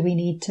do we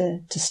need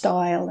to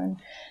style? And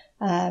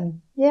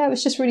it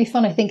was just really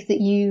fun. I think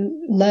that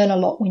you learn a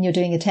lot when you're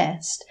doing a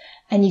test,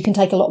 and you can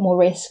take a lot more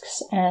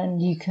risks,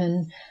 and you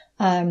can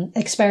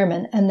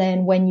experiment. And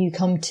then when you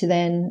come to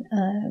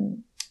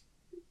then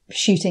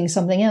shooting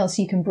something else,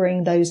 you can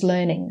bring those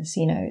learnings.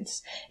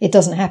 It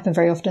doesn't happen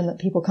very often that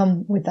people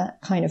come with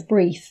that kind of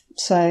brief.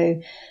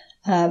 So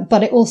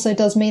but it also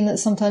does mean that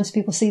sometimes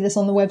people see this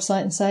on the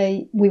website and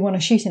say, we want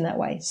to shoot in that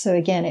way. So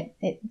again,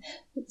 it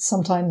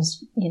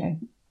sometimes,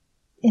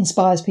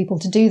 inspires people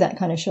to do that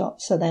kind of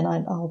shot. So then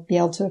I'll be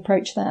able to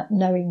approach that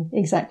knowing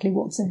exactly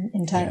what's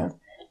entailed. Yeah.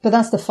 But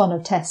that's the fun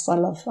of tests. I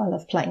love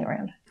playing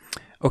around.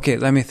 Okay,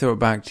 let me throw it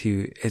back to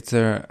you. Is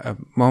there a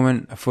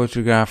moment, a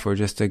photograph, or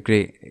just a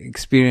great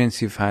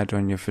experience you've had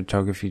on your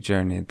photography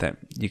journey that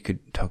you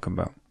could talk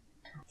about?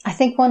 I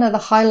think one of the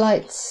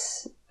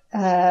highlights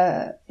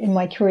in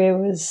my career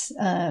was,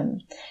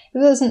 it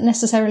wasn't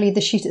necessarily the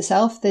shoot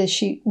itself. The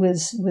shoot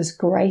was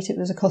great. It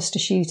was a Costa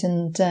shoot,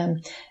 and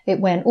it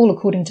went all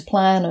according to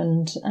plan,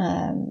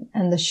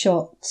 and the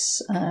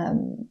shots,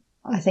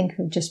 I think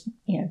were just,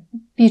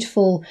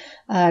 beautiful,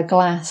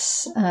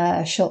 glass,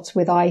 shots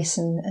with ice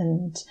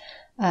and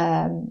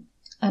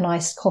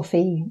iced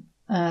coffee.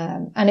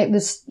 And it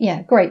was,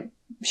 great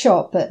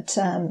shot, but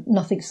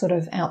nothing sort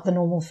of out the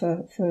normal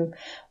for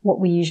what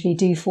we usually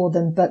do for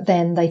them. But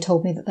then they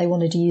told me that they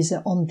wanted to use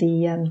it on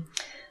the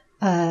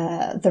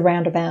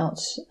roundabout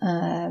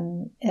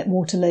at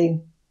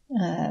Waterloo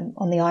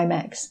on the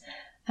IMAX,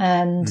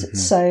 and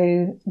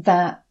so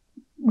that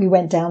we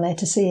went down there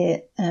to see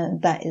it,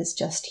 and that is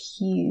just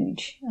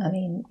huge. I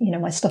mean,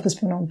 my stuff has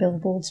been on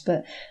billboards,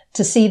 but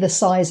to see the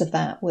size of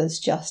that was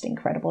just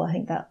incredible. I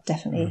think that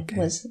definitely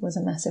was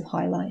a massive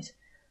highlight.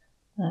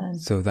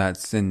 So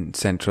that's in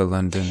central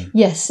London.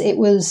 Yes, it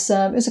was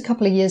a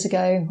couple of years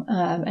ago,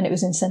 and it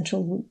was in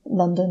central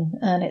London,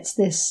 and it's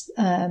this.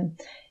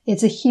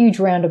 It's a huge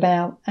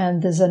roundabout,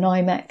 and there's an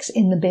IMAX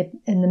in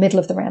the middle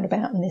of the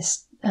roundabout, and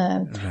this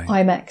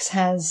IMAX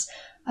has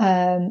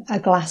a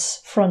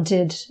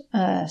glass-fronted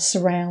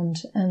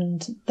surround,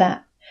 and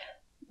that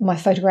my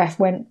photograph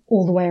went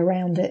all the way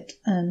around it,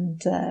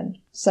 and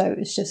so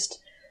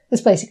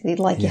it's basically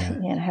like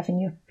having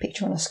your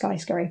picture on a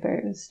skyscraper.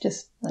 It was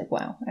just like,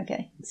 wow,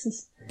 okay, this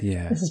is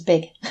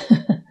big.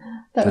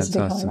 That's a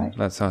big awesome. highlight.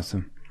 That's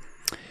awesome.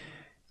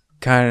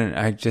 Karen,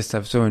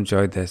 I've so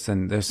enjoyed this,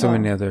 and there's so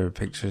many other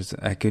pictures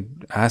I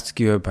could ask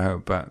you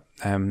about, but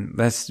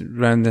let's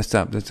round this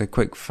up. There's a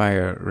quick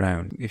fire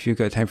round. If you've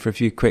got time for a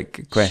few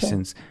quick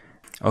questions.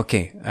 Sure.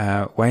 Okay,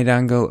 wide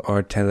angle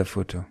or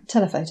telephoto?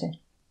 Telephoto.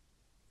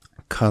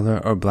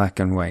 Color or black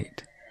and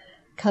white?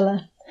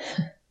 Color.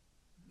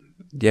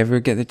 Do you ever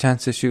get the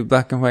chance to shoot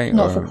black and white?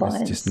 Not for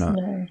clients, just not,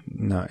 no.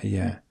 Not,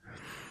 yeah.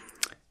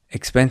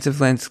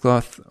 Expensive lens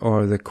cloth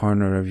or the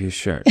corner of your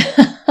shirt?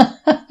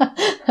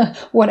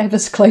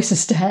 Whatever's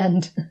closest to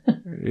hand.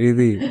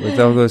 Really? With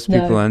all those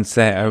people on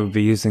set, I would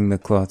be using the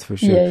cloth for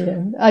sure.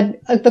 Yeah.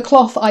 The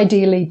cloth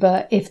ideally,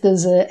 but if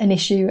there's an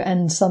issue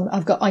and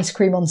I've got ice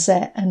cream on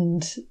set,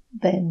 and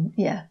then,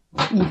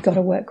 you've got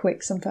to work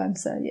quick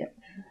sometimes, so yeah.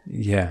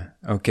 Yeah,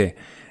 okay.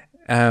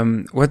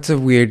 What's a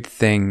weird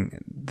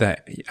thing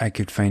that I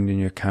could find in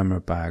your camera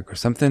bag, or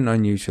something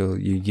unusual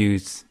you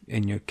use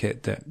in your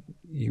kit that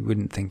you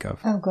wouldn't think of?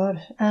 Oh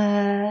God,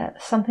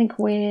 something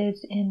weird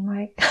in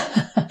my.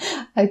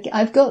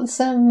 I've got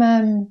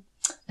some.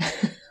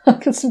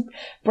 I've got some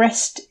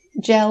breast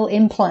gel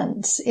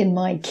implants in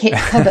my kit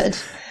cupboard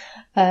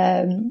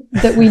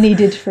that we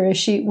needed for a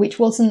shoot, which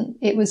wasn't.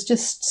 It was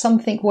just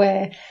something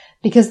where,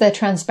 because they're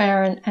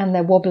transparent and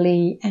they're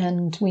wobbly,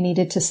 and we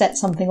needed to set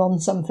something on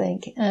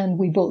something, and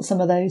we bought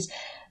some of those.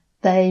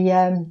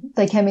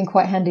 They came in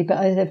quite handy,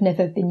 but they've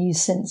never been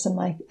used since, and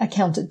my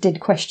accountant did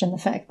question the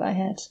fact that I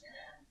had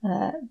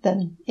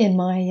them in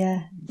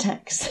my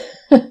tax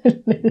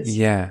list.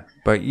 Yeah,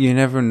 but you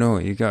never know.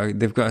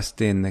 They've got to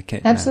stay in the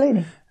kit.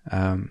 Absolutely.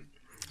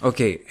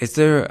 Okay, is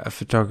there a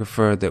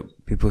photographer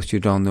that people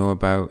should all know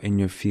about in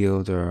your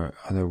field or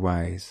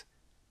otherwise?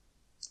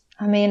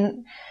 I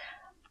mean,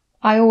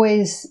 I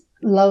always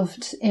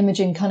loved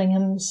Imogen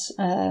Cunningham's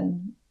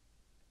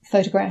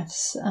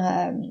photographs.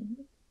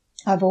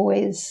 I've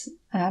always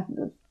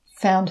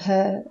found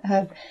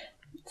her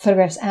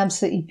photographs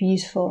absolutely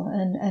beautiful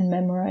and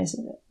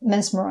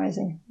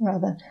mesmerizing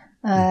rather.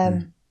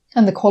 And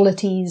the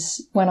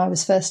qualities when I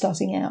was first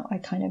starting out, I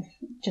kind of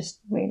just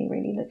really,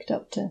 really looked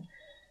up to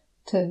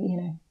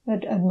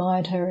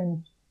admired her,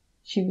 and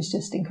she was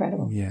just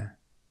incredible. Yeah.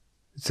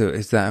 So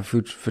is that a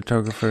food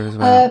photographer as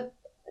well?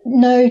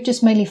 No,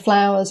 just mainly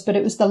flowers, but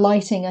it was the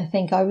lighting. I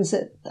think I was,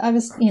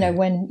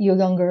 when you're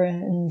younger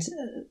and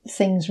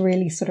things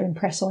really sort of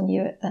impress on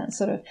you at that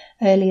sort of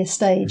earlier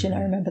stage. Mm-hmm. And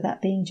I remember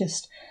that being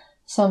just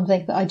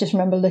something that I just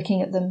remember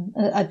looking at them.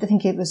 I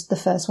think it was the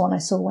first one I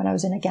saw when I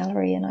was in a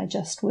gallery, and I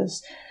just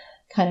was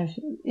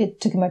it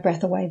took my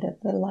breath away,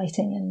 the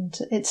lighting, and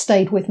it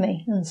stayed with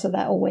me. And so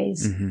that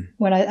always,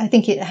 when I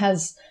think it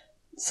has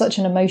such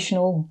an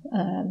emotional,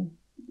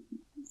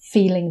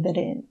 feeling that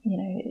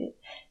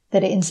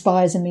that it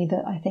inspires in me,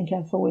 that I think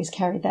I've always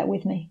carried that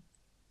with me.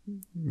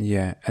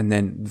 Yeah, and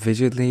then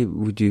visually,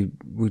 would you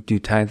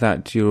tie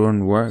that to your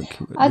own work?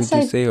 Would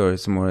you say, or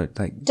is it more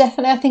like?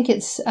 Definitely, I think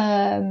it's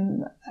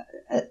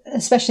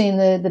especially in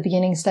the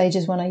beginning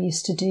stages when I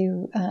used to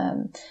do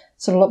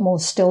sort of a lot more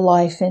still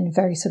life and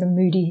very sort of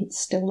moody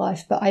still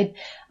life. But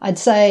I'd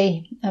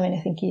say, I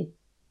think you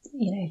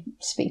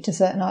speak to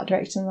certain art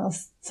directors and they'll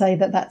say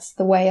that that's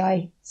the way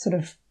I sort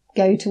of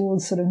go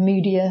towards sort of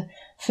moodier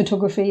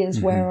photography, is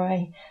where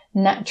I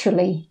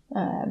naturally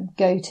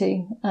go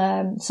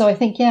to. So I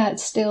think,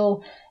 it's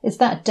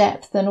that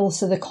depth, and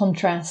also the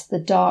contrast, the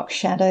dark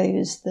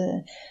shadows,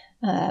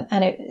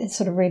 and it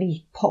sort of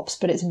really pops,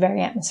 but it's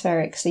very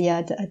atmospheric. So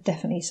I'd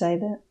definitely say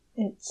that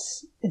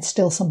it's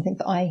still something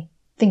that I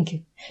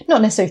think,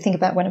 not necessarily think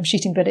about when I'm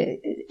shooting, but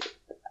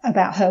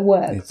about her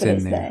work, it's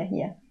there.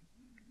 Yeah.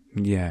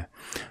 Yeah.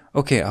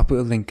 Okay, I'll put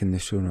a link in the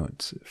show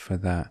notes for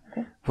that.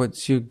 Okay.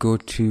 What's your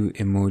go-to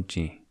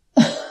emoji?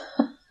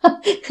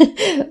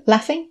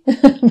 Laughing?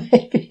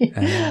 Maybe.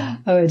 I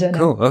don't know.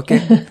 Cool, okay.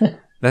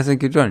 That's a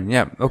good one.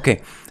 Yeah,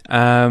 okay.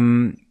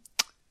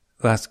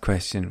 Last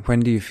question.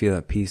 When do you feel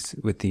at peace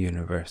with the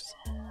universe?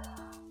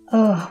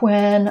 Oh,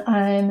 when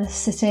I'm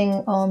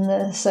sitting on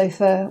the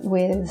sofa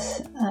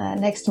with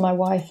next to my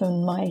wife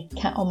and my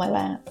cat on my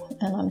lap,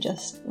 and I'm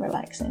just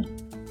relaxing,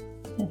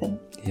 I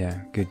think.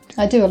 Yeah, good.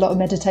 I do a lot of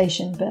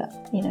meditation, but,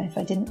 if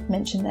I didn't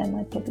mention them,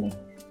 I'd probably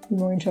be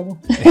more in trouble.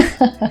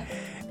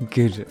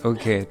 Good.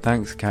 Okay.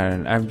 Thanks,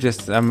 Karen.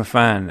 I'm a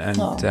fan, and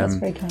that's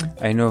very kind.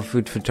 I know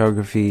food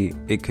photography,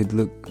 it could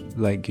look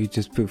like you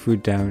just put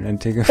food down and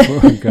take a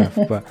photograph,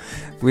 but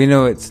we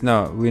know it's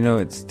not. We know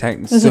it's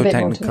so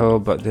technical,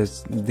 but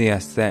there's the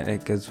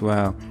aesthetic as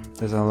well.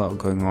 There's a lot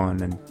going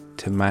on, and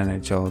to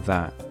manage all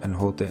that and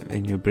hold it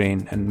in your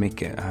brain and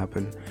make it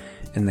happen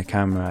in the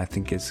camera, I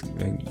think it's a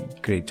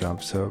great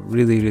job. So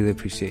really, really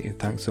appreciate you.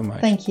 Thanks so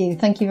much. Thank you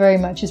very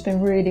much. It's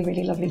been really,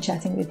 really lovely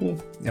chatting with you.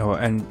 Oh,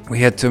 and we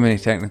had so many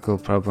technical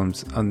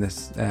problems on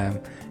this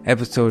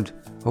episode.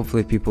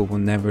 Hopefully people will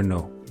never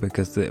know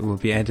because it will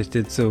be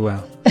edited so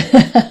well.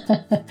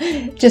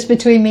 Just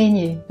between me and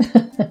you.